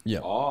numbers. Yeah.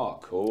 Oh,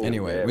 cool.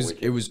 Anyway,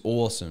 it was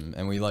awesome,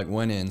 and we like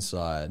went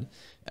inside,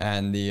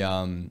 and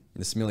the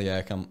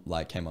sommelier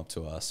came up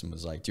to us and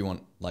was like, "Do you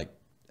want like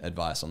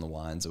advice on the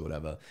wines or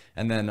whatever?"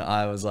 And then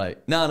I was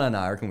like, "No,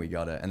 I reckon we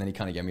got it." And then he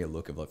kind of gave me a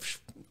look of like,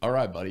 "All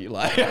right, buddy."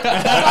 Like, he was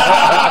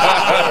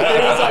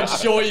like,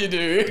 "Sure you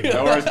do."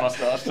 No worries,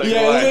 mustache.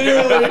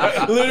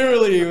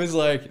 Literally, he was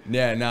like,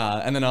 "Yeah, nah."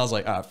 And then I was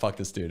like, "Ah, fuck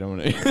this dude. I'm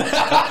gonna." So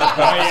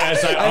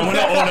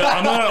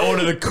I'm gonna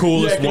order the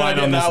coolest wine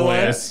on this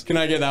list. Can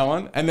I get that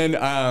one? And then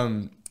I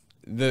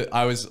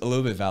was a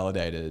little bit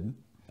validated.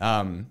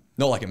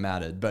 Not like it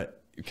mattered,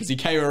 but because he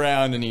came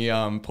around and he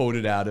pulled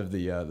it out of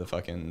the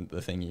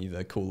thingy,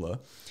 the cooler.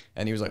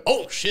 And he was like,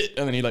 "Oh shit!"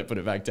 And then he like put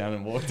it back down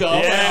and walked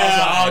off.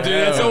 Yeah, dude,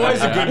 it's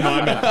always a good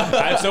moment.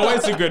 It's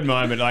always a good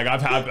moment. Like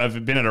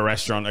I've been at a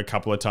restaurant a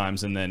couple of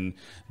times, and then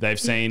they've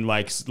seen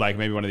like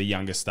maybe one of the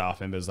younger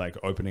staff members like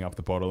opening up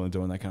the bottle and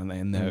doing that kind of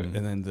thing,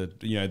 and then the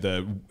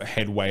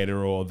head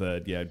waiter or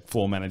the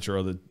floor manager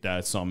or the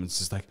som is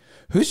just like,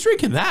 "Who's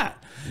drinking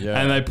that?" Yeah.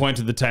 And they point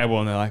to the table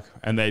and they're like,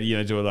 and they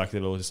do it like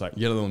little just like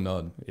get a little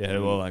nod. Yeah, a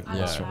little like that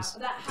happened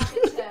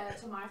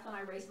to Michael and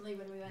I recently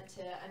when we went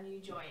to a new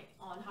joint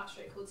on Hut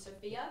Street called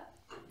Sophia.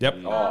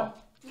 Yep.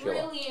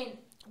 Brilliant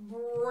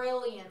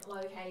brilliant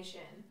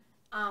location,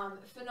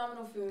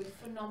 phenomenal food,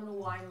 phenomenal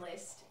wine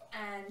list,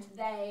 and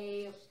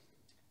they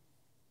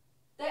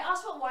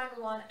asked what wine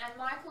we want, and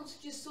Michael's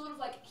just sort of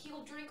like,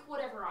 he'll drink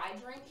whatever I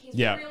drink. He's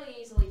really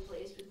easily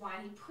pleased with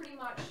wine. He pretty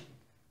much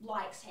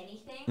likes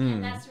anything,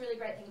 and that's the really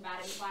great thing about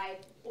him. If I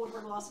order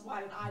a glass of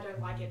wine and I don't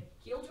like it,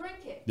 he'll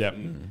drink it. Yep.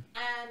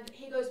 And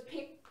he goes,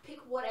 pick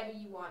whatever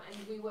you want. And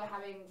we were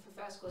having,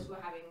 for first course, we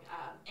were having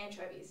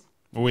anchovies.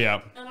 Oh,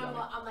 yeah. And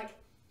I'm like,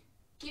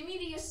 give me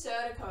the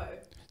Acertico.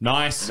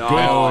 Nice.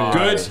 Nice.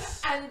 Good.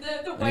 And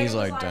the And waiter he's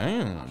was like,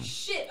 damn. oh,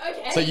 shit,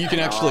 okay. So you can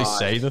actually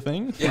say the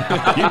thing? You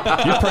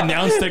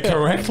pronounced it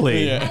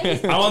correctly. Yeah.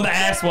 I want the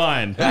ass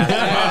wine. Can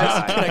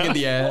I get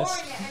the ass?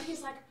 Pouring it, and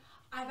he's like,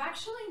 I've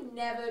actually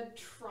never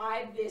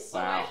tried this, so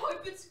Wow. I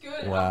hope it's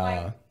good. Wow.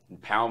 I'm like,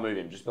 Power move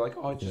him. Just be like,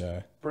 oh, just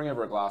bring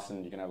over a glass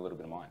and you can have a little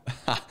bit of mine.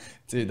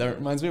 Dude, that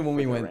reminds me when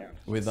we went around.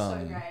 with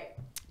so great.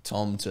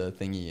 Tom to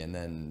Thingy, and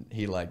then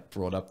he like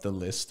brought up the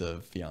list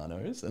of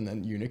Fianos, and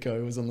then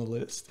Unico was on the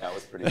list. That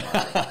was pretty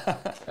funny.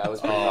 That was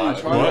pretty I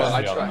funny.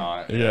 tried the other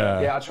night.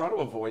 Yeah, I try to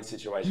avoid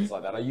situations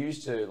like that. I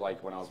used to,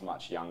 like when I was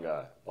much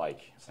younger,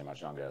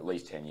 at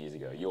least 10 years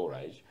ago, your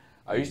age,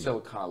 I used to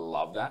kind of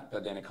love that,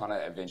 but then it kind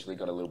of eventually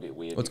got a little bit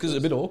weird. Well, it's because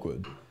it's a bit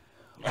awkward.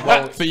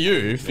 Well, For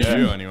you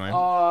anyway.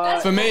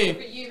 That's For me,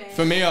 for you, man.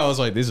 for me, I was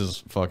like, this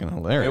is fucking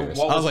hilarious.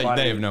 I what was like,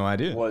 funny they have no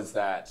idea. Was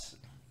that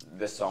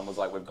the song was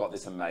like, we've got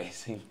this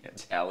amazing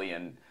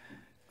Italian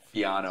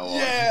piano on.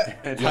 Yeah,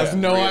 have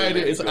no really, idea.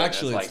 really It's good.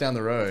 actually It's it's down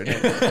the road.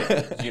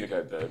 It's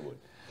Unico Birdwood.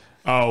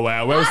 Oh,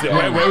 wow. Where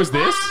was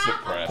this?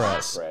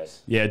 Press.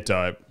 Press. Yeah,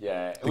 dope.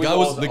 Yeah. The guy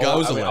was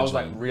a I was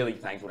like legend. really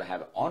thankful to have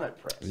it on at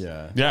Press.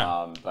 Yeah.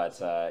 Yeah. But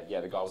yeah,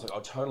 the guy was like,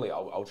 "Oh, totally.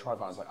 I'll try it."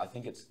 I was like, "I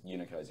think it's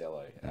Unico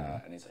Zello,"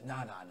 and he's like, "No,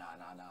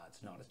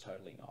 it's not. It's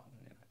totally not."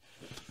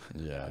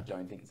 Yeah. I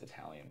don't think it's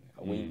Italian.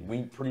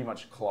 We pretty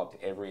much clocked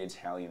every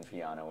Italian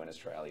piano in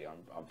Australia.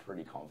 I'm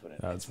pretty confident.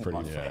 That's it's pretty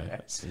not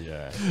fair. fair.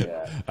 Yeah.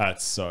 Yeah.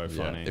 That's so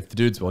funny. If the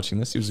dude's watching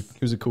this, he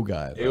was a cool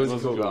guy. It was a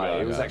was cool a cool guy. guy,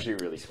 It was yeah. actually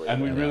really sweet.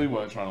 And we Yeah. really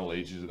weren't trying to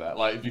lead you to that.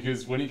 Like,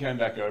 because when he came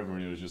back over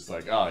and he was just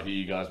like, oh, here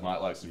you guys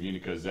might like some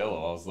Unico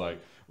Zello, I was like,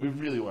 we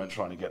really weren't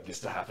trying to get this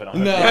to happen.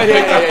 No.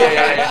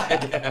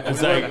 Yeah.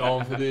 It's like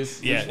going for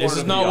this. Yeah, We this just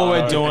is wanted not a what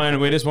we're piano. doing.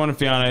 We just want a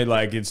Fiano.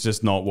 Like, it's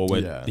just not what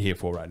we're Yeah. here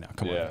for right now.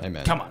 Come Yeah. on. Hey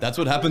man, Come on. That's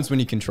what happens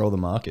when you control the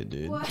market,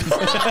 dude.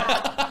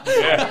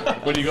 Yeah,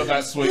 when you got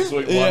that sweet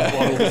one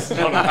bottle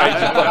sitting on a page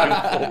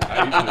of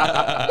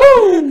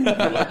fucking 4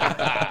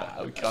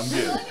 pages. Come I good.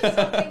 feel like it's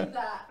something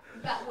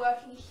that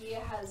working here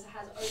has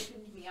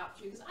opened me up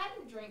to, because I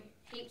didn't drink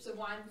heaps of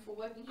wine before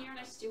working here, and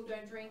I still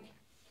don't drink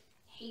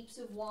heaps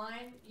of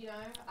wine. You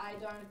know, I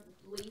don't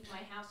leave my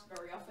house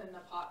very often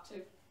apart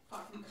from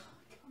coming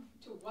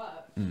to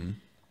work.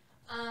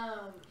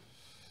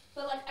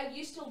 But like, I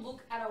used to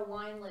look at a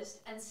wine list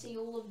and see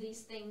all of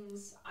these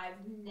things I've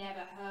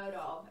never heard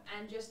of,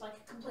 and just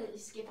like completely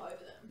skip over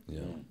them.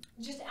 Yeah.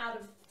 Just out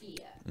of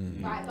fear,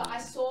 right? But I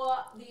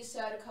saw the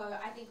Acertico.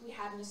 I think we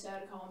had an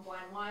Acertico on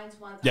Blind Wines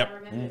once. Yep. I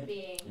remember it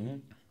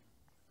being.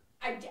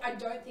 I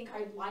don't think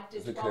I liked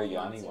it The 12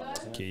 months Kiryani ago. one,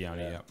 wasn't it?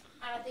 Kiani, yep.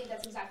 And I think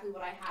that's exactly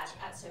what I had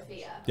at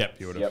Sophia. Yep,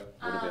 you would have. Yep.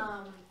 Would have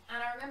been.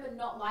 And I remember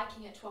not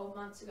liking it 12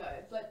 months ago,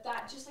 but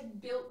that just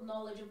like built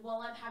knowledge of,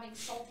 well, I'm having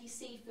salty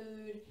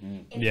seafood.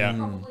 It's Yeah.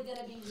 probably going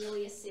to be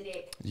really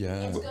acidic.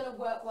 Yeah. It's going to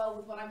work well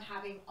with what I'm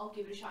having. I'll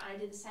give it a shot. And I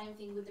did the same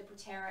thing with the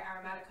Protero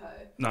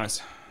Aromatico, Nice.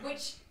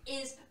 which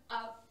is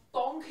a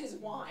bonkers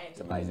wine.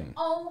 It's amazing.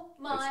 Oh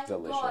my It's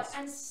delicious. god,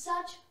 and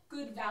such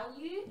good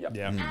value. Yep.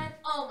 Yeah. And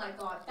oh my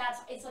god,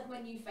 it's like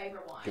my new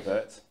favorite wine.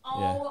 Gewürz.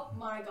 Oh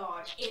my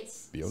god,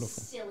 it's Beautiful.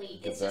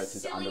 silly. It's a Gewürz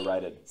is silly,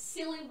 underrated.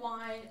 silly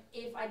wine.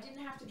 If I didn't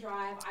have to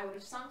drive, I would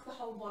have sunk the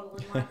whole bottle,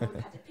 and Michael would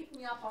have had to pick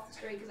me up off the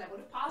street because I would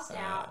have passed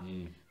out.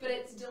 But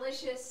it's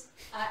delicious.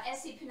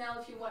 Essie Pinnell,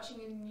 if you're watching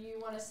and you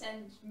want to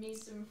send me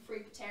some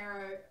free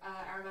Protero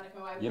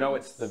Aromatico, I You know,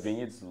 it's the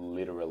vineyard's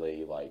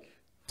literally like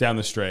Down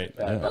the street.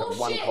 about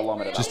 1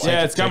 kilometre. Just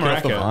Yeah, it's take it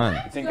off the Gumeracha.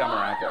 vine. It's in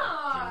Gumeracha.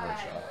 God.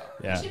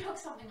 Yeah. We should hook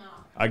something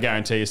up. I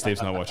guarantee you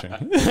Steve's not watching.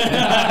 If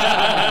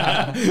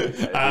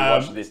you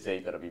watch this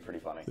deep, that'll be pretty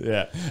funny.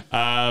 Yeah.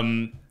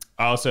 I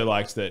also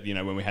liked that, you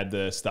know, when we had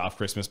the staff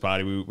Christmas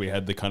party, we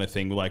had the kind of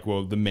thing like,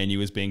 well, the menu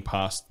was being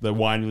passed, the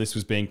wine list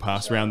was being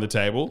passed around the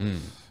table.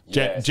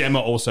 Yes. Gemma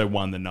also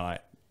won the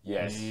night.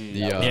 Yes.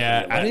 Yeah, I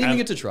didn't and- even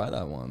get to try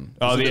that one.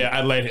 Oh, the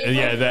Adelaide,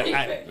 yeah,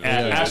 the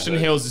Ashton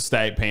Hills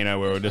Estate Pinot,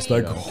 where we're just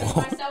like,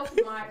 Myself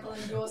and Michael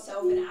and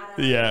yourself and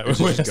Adam. yeah,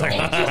 we're just like,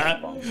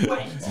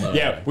 Wait.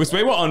 yeah, because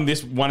we were on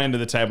this one end of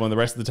the table, and the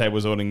rest of the table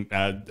was ordering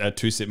a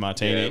 2-sip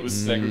martini. Yeah, it was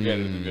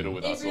segregated in the middle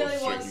with It us all really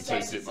just was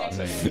drinking 2-sip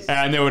martinis. segregated.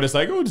 And then we're just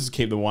like, oh, we'll just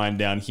keep the wine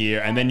down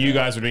here. And then you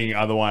guys were drinking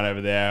other wine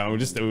over there. And we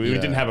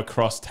didn't have a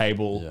cross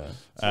table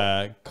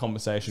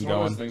conversation It's one of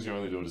going. those things you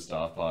only do at a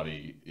staff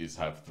party is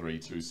have 3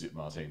 2-sip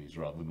martinis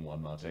rather than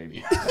 1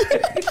 martini.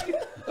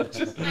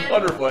 Just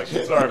on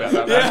reflection, sorry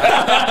about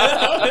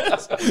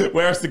that.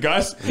 Whereas the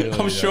guys, Really,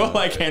 I'm sure yeah.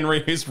 like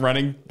Henry, who's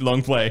running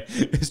long play,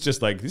 is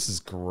just like, this is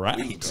great.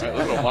 Great,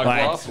 look at my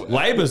Like, glassware.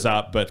 labour's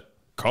up, but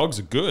Cogs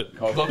are good.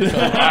 Cogs are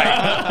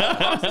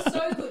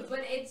so good, but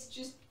it's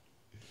just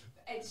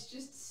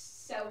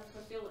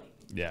self-fulfilling.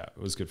 Yeah, it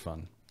was good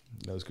fun.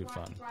 That was good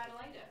fun. Right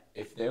later.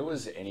 If there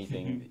was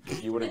anything,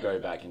 if you were to go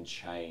back and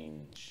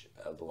change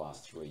the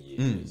last 3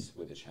 years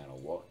with the channel,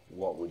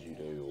 what would you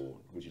do, or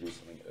would you do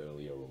something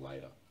earlier or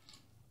later?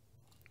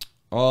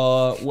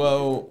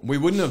 Well, we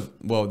wouldn't have.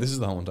 Well, this is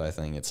the whole entire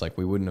thing. It's like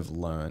we wouldn't have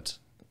learnt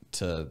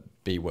to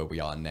be where we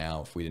are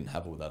now if we didn't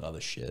have all that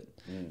other shit.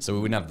 So we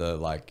wouldn't have the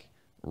like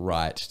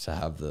right to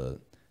have the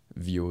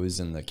viewers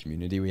and the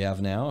community we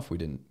have now if we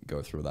didn't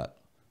go through that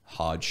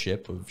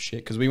hardship of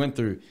shit. Because we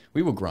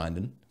were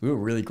grinding. We were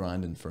really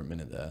grinding for a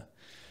minute there.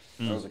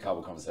 There was a couple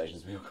of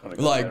conversations we were going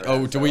to like,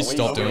 oh, do we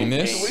stop doing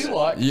this? Do we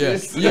like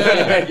this?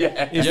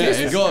 Yeah. Is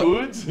this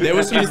good?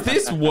 Is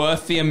this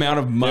worth the amount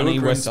of money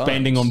we're great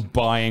spending times. on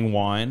buying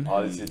wine?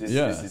 Oh, this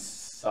is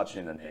such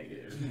in the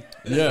negative.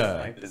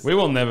 Yeah. We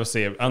will never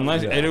see it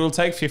unless it will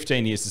take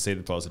 15 years to see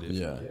the positive.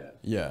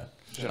 Yeah.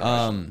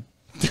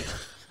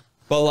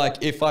 But like,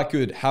 if I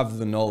could have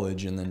the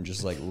knowledge and then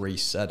just like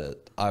reset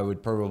it, I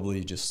would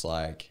probably just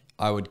like,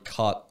 I would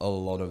cut a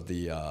lot of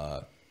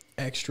the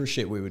extra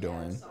shit we were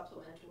doing.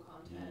 Supplemental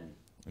content.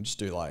 And just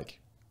do like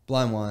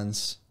blind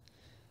wines.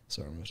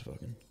 Sorry, I'm just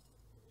fucking.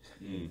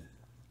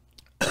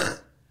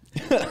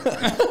 You're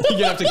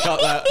gonna have to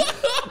cut that.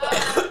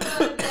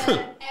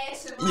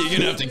 You're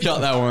gonna have to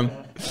cut that one.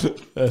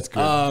 That's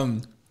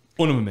good.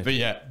 But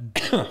yeah,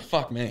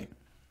 fuck me.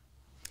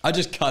 I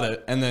just cut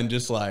it and then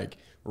just like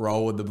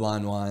roll with the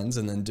blind wines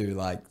and then do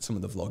like some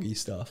of the vloggy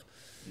stuff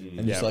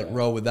and just like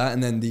roll with that.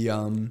 And then the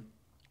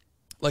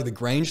like the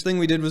Grange thing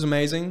we did was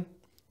amazing.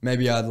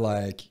 Maybe I'd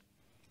like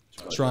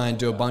try and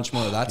do a bunch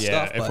more of that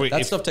stuff, but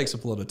that stuff takes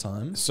up a lot of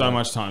time. So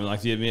much time.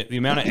 Like the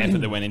amount of effort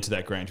that went into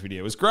that Grange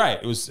video was great.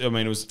 It was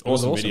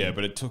awesome video,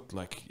 but it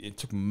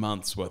took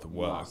months worth of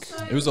work.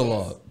 So It was a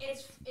lot.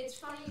 It's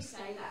funny you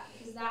say that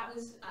because that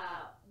was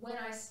when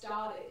I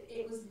started.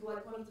 It was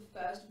like one of the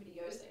first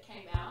videos that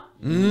came out.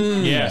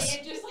 Yes.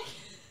 It just like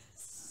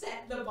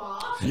set the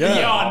bar. Yeah.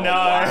 Oh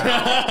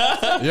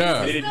no.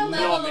 Yeah. It did The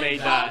level not of mean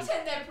that.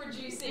 content they're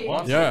producing.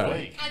 Once Yeah. a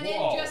week. And then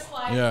Whoa. just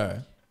like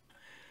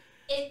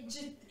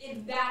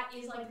that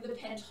is like the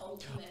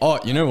penultimate. Oh,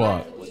 you know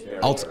what?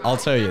 I'll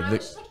tell you. And I was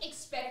just like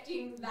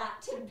expecting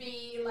that to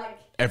be like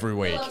Every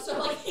week. So,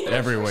 like,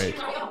 Every week.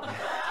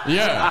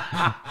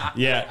 Yeah.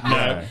 Yeah.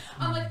 No.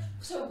 I'm like,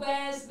 so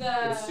where's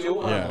the? It's still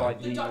one of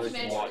like The the most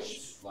documentaries.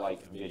 watched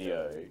like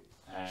video,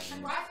 And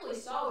and rightfully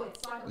so.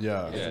 It's like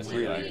Yeah. it's Yeah.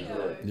 really video.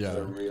 good. Yeah. It's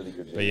a really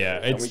good video. But yeah,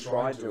 and we it's-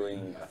 tried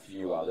doing a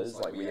few others.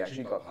 Like we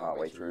actually got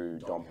partway through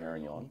Dom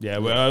Perignon. Yeah.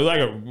 Well,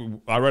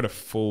 I wrote a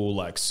full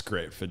like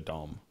script for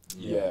Dom.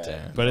 Yeah,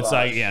 Damn. But it's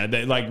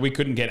like, we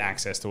couldn't get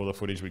access to all the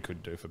footage we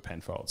could do for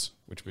Penfolds,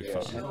 which would be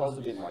fun. Penfolds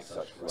have been like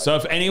such great. So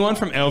if anyone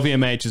from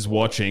LVMH is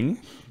watching,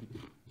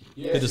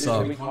 Hit us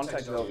up. We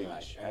contacted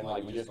LVMH and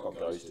like we just got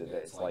ghosted.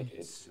 It's like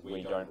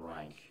we don't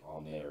rank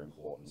on their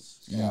importance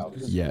scale.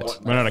 because Yet.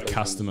 what We're not makes a those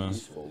customer. things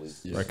useful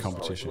is We're a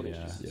competition,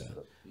 historical footage,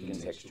 yeah. the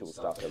contextual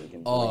stuff that we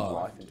can Oh, breathe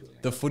life into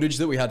it. The footage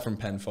that we had from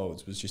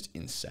Penfolds was just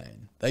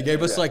insane. They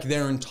gave us like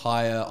their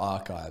entire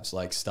archives,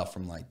 like stuff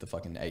from like the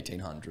fucking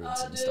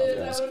 1800s and stuff. It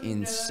was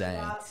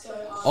insane.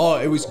 Oh,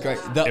 it was great.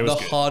 It The was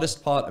good.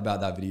 hardest part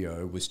about that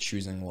video was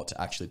choosing what to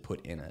actually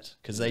put in it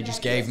because they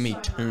just gave me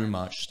too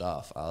much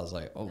stuff. I was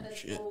like, oh And it's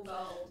shit. all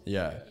gold.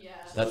 Yeah. Yeah.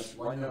 That's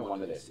Why no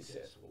wonder they're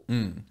successful.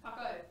 Paco.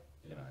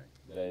 You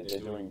know,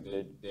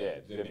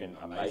 they've been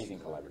amazing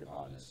collaborative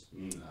partners.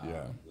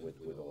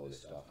 With all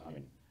this stuff. I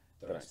mean,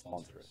 they don't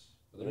sponsor us,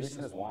 but they're just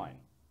us wine.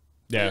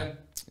 yeah,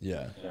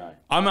 yeah. You know,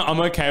 I'm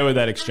okay with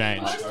that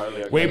exchange. Most,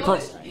 totally We okay. pro-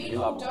 most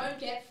people don't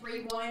get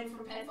free wine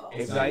from Penfolds.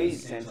 If they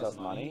sent us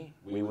money,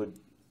 we would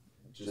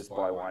just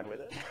buy wine with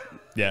it.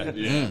 Yeah.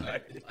 Yeah.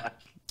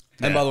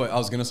 And by the way, I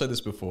was going to say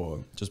this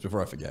just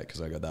before I forget,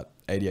 because I got that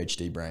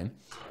ADHD brain.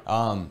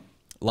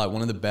 Like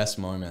one of the best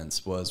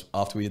moments was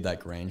after we did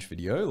that Grange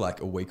video, like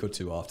a week or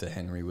two after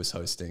Henry was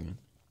hosting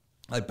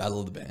like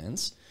Battle of the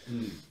Bands.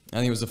 I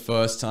think it was the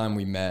first time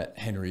we met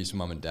Henry's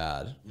mum and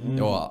dad,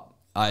 or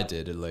I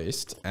did at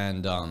least.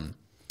 And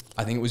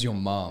I think it was your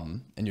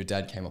mum and your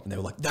dad came up and they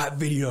were like, "That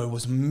video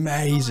was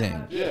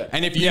amazing." Yeah.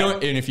 And if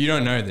you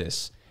don't know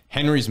this,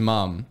 Henry's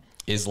mum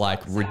is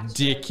like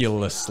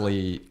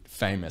ridiculously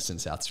famous in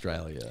South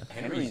Australia.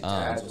 Henry's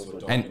dad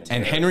was And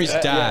Henry's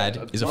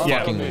dad is a Mum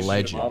fucking mentioned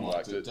legend. Mum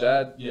liked it.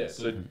 Dad, yeah.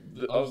 So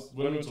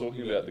when we were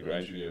talking about the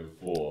Grange video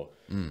before,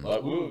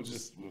 like we were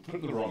put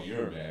in the wrong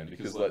era, man.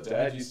 Because like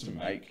Dad used to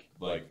make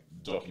like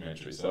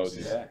documentaries. That was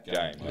his game.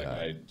 Like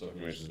made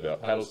documentaries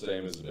about paddle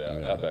steamers,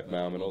 about Outback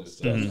Mum, and all this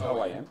stuff. Oh,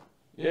 I am.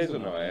 Yeah, he's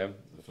got an IM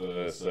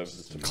for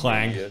services to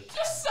Clang. media.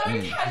 Just so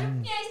casual. Yeah,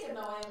 he's got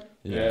no wine.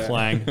 Yeah.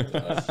 Clang.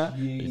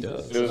 He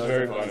does. It was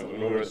very funny when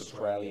we were at the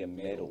Australian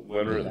medal.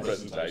 when we were at the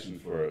presentation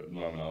for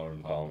Mum and I were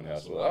in Parliament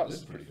House. We're like, oh, this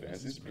is pretty fancy.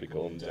 This is pretty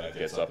cool. And Dad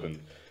gets up and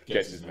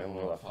gets his medal. And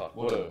we're like, fuck,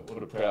 what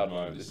a proud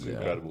moment. This is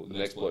incredible. The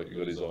next bloke who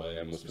got his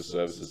IM was for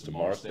services to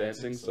Morris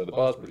dancing, so the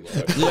bar's pretty low.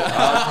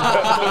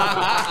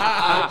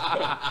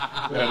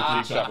 We had a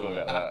big chuckle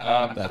about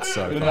that. That's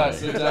so but funny. no,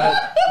 so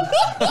Dad,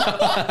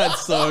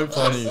 That's so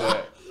funny.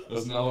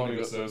 there's another one who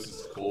got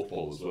services to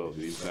Corkball as well,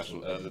 the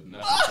international, the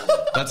national.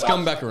 That's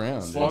come back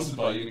around. Sponsored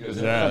by you because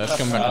Yeah, That's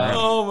come back around.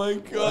 Oh my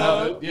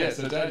god. yeah,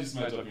 so Dad used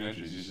to make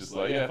documentaries. He's just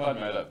like, yeah, if I'd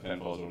made that pen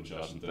pole, I would have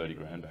charged him 30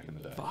 grand back in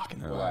the day. Fucking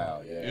hell.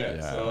 Wow, yeah.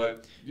 Yeah, so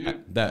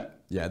like,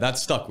 That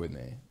stuck with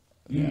me.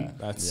 Yeah,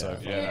 that's so.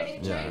 Yeah. Yeah.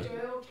 If Yeah. Jane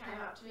Doyle came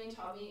up to me and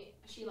told me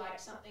she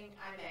liked something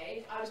I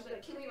made, I was going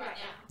to kill me right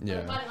now.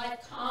 Yeah. My life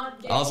can't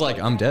get I was like,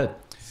 I'm dead.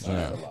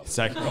 Yeah.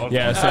 So,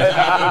 yeah,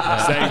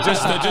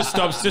 so just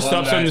stops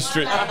on the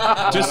street.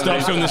 Just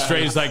stops on the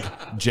street. It's like,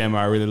 Gemma,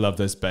 I really love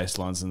those bass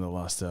lines in the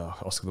last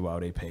Oscar the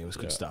Wild EP. It was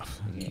good stuff.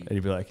 And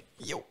you'd be like,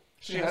 yo.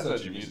 She has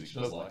actually music. She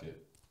does like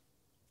it.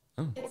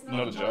 It's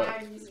Not a joke.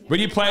 my music. But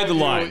you played the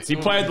lines. You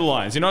played the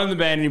lines. You're not in the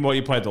band anymore.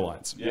 You played the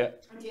lines. Yeah.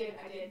 I did.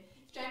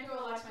 If Jane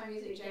Doyle likes my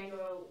music, Jane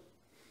Doyle,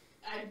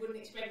 I wouldn't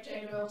expect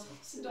Jane Doyle to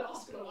listen to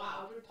Oscar the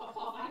Wild, but pop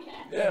off, I guess.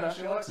 Yeah, no,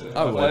 she likes it.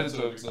 I I would. played it to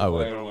her because I I was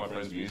would. playing all my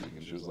friends' music,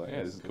 and she was like,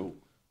 yeah, this is cool.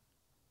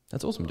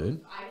 That's awesome,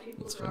 dude. I can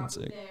That's put her up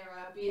fancy. with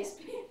their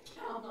BSP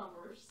account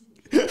numbers.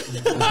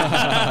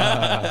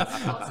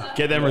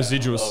 Get them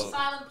residuals.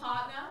 Silent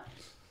partner.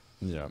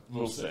 Yeah.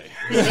 We'll see.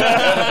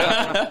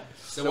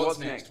 So what's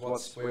next? Where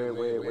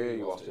are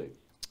you off to?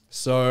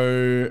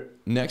 So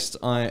next,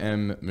 I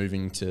am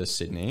moving to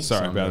Sydney. Sorry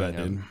So I'm about that,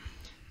 doing a dude.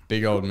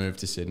 Big old move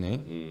to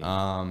Sydney.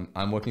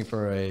 I'm working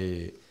for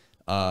a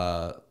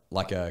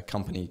like a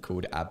company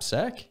called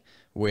ABSEC,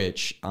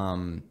 which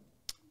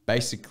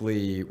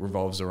basically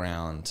revolves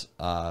around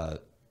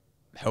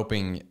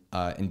helping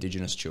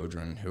Indigenous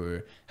children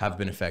who have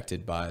been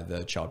affected by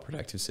the Child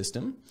Protective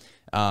System.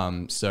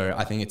 So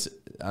I think it's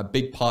a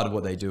big part of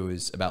what they do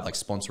is about like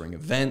sponsoring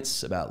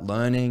events, about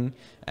learning,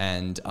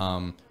 and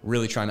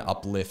really trying to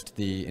uplift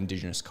the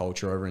Indigenous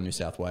culture over in New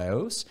South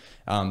Wales.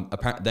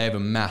 They have a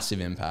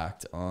massive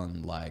impact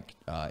on like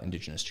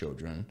Indigenous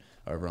children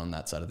over on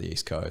that side of the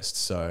East Coast.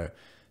 So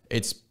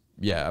it's,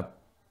 a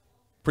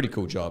pretty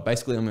cool job.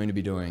 Basically, I'm going to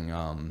be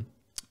doing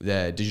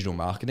their digital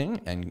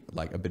marketing and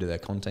like a bit of their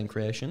content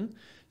creation.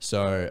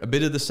 So a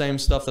bit of the same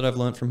stuff that I've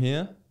learned from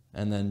here,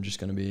 and then just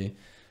going to be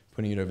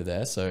putting it over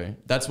there. So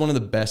that's one of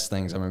the best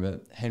things. I remember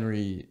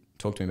Henry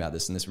talked to me about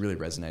this, and this really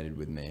resonated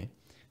with me.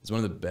 It's one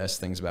of the best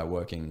things about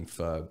working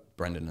for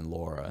Brendan and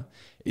Laura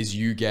is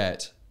you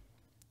get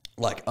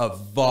like a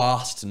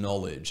vast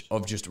knowledge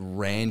of just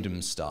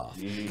random stuff.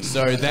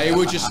 So they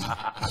were just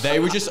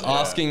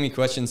asking me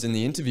questions in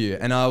the interview,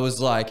 and I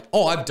was like,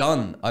 oh, I've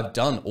done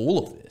all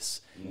of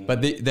this.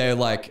 But they're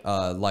like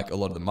a lot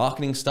of the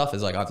marketing stuff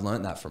is like, I've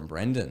learned that from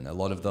Brendan. A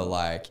lot of the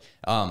like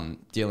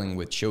dealing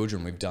with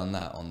children, we've done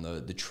that on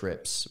the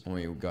trips when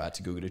we go out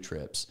to Gumeracha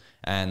trips.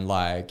 And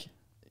like,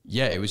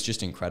 yeah, it was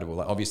just incredible.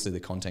 Like obviously the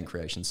content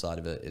creation side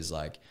of it is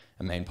like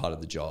a main part of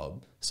the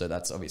job. So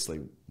that's obviously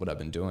what I've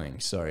been doing.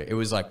 So it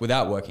was like,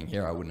 without working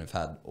here, I wouldn't have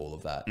had all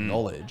of that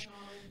knowledge.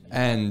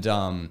 And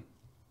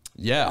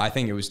I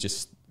think it was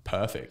just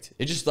perfect.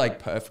 It just like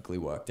perfectly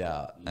worked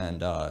out.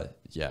 And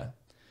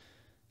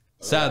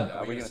sad.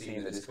 Are we going to see you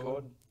in the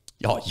Discord?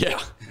 Oh yeah.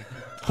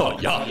 Oh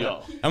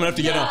yeah. I'm gonna have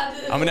to get on.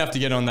 I'm gonna have to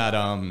get on that.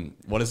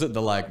 What is it?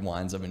 The like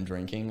wines I've been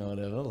drinking or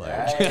whatever. Like.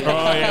 Oh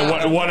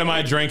yeah, what am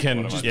I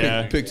drinking?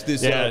 Picked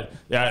this up.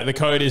 Yeah. The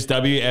code is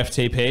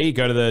WFTP.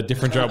 Go to the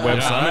Different Job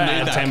website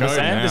and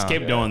 10%. Just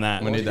keep doing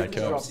that. We need that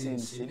code. Drops in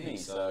Sydney,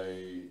 so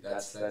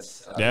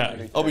that's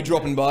Yeah. I'll be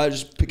dropping by,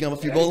 just picking up a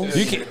few bottles.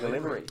 You can-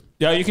 delivery.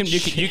 Yeah, you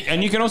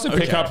can also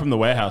pick up from the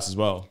warehouse as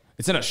well.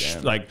 It's in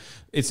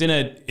it's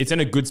in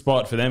a good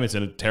spot for them. It's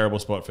in a terrible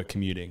spot for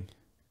commuting.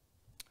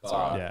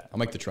 Yeah. I'll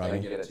make the They travel.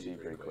 can get it to you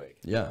pretty quick.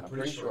 Yeah. I'm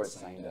pretty sure it's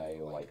same day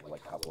or like a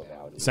couple of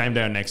hours. Same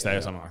day or next day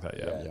or something like that.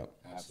 Yeah. Yep.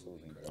 Absolutely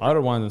incredible. I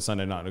ordered wine on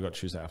Sunday night. I got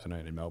Tuesday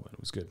afternoon in Melbourne. It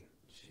was good.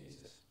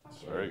 Jesus.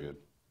 It's very good.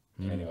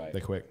 Anyway,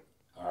 They're quick.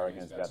 I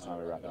reckon it's about time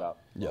we wrap it up.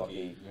 Yeah.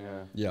 Lochie,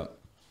 Yeah.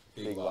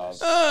 big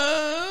love.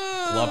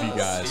 Love you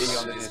guys. See you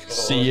on the Discord.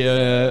 See you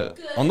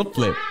on the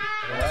flip.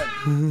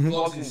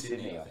 Vlogs in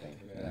Sydney, I think.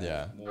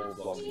 Yeah. More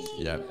vlogs in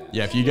Sydney.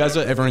 Yeah. If you guys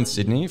are ever in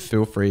Sydney,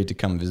 feel free to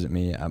come visit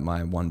me at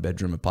my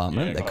 1-bedroom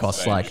apartment. They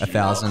cost like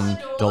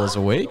 $1,000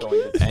 a week,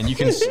 and you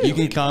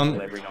can come.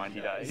 Every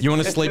 90 days. You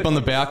want to sleep on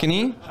the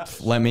balcony?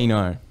 Let me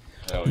know.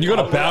 You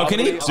got a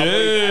balcony?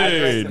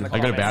 Dude. I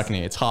got a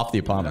balcony. It's half the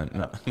apartment.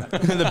 No.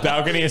 The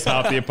balcony is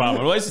half the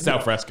apartment. Well, at least it's al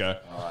fresco.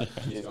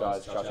 Cheers,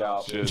 guys. Ciao,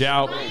 ciao.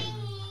 Ciao. Bye.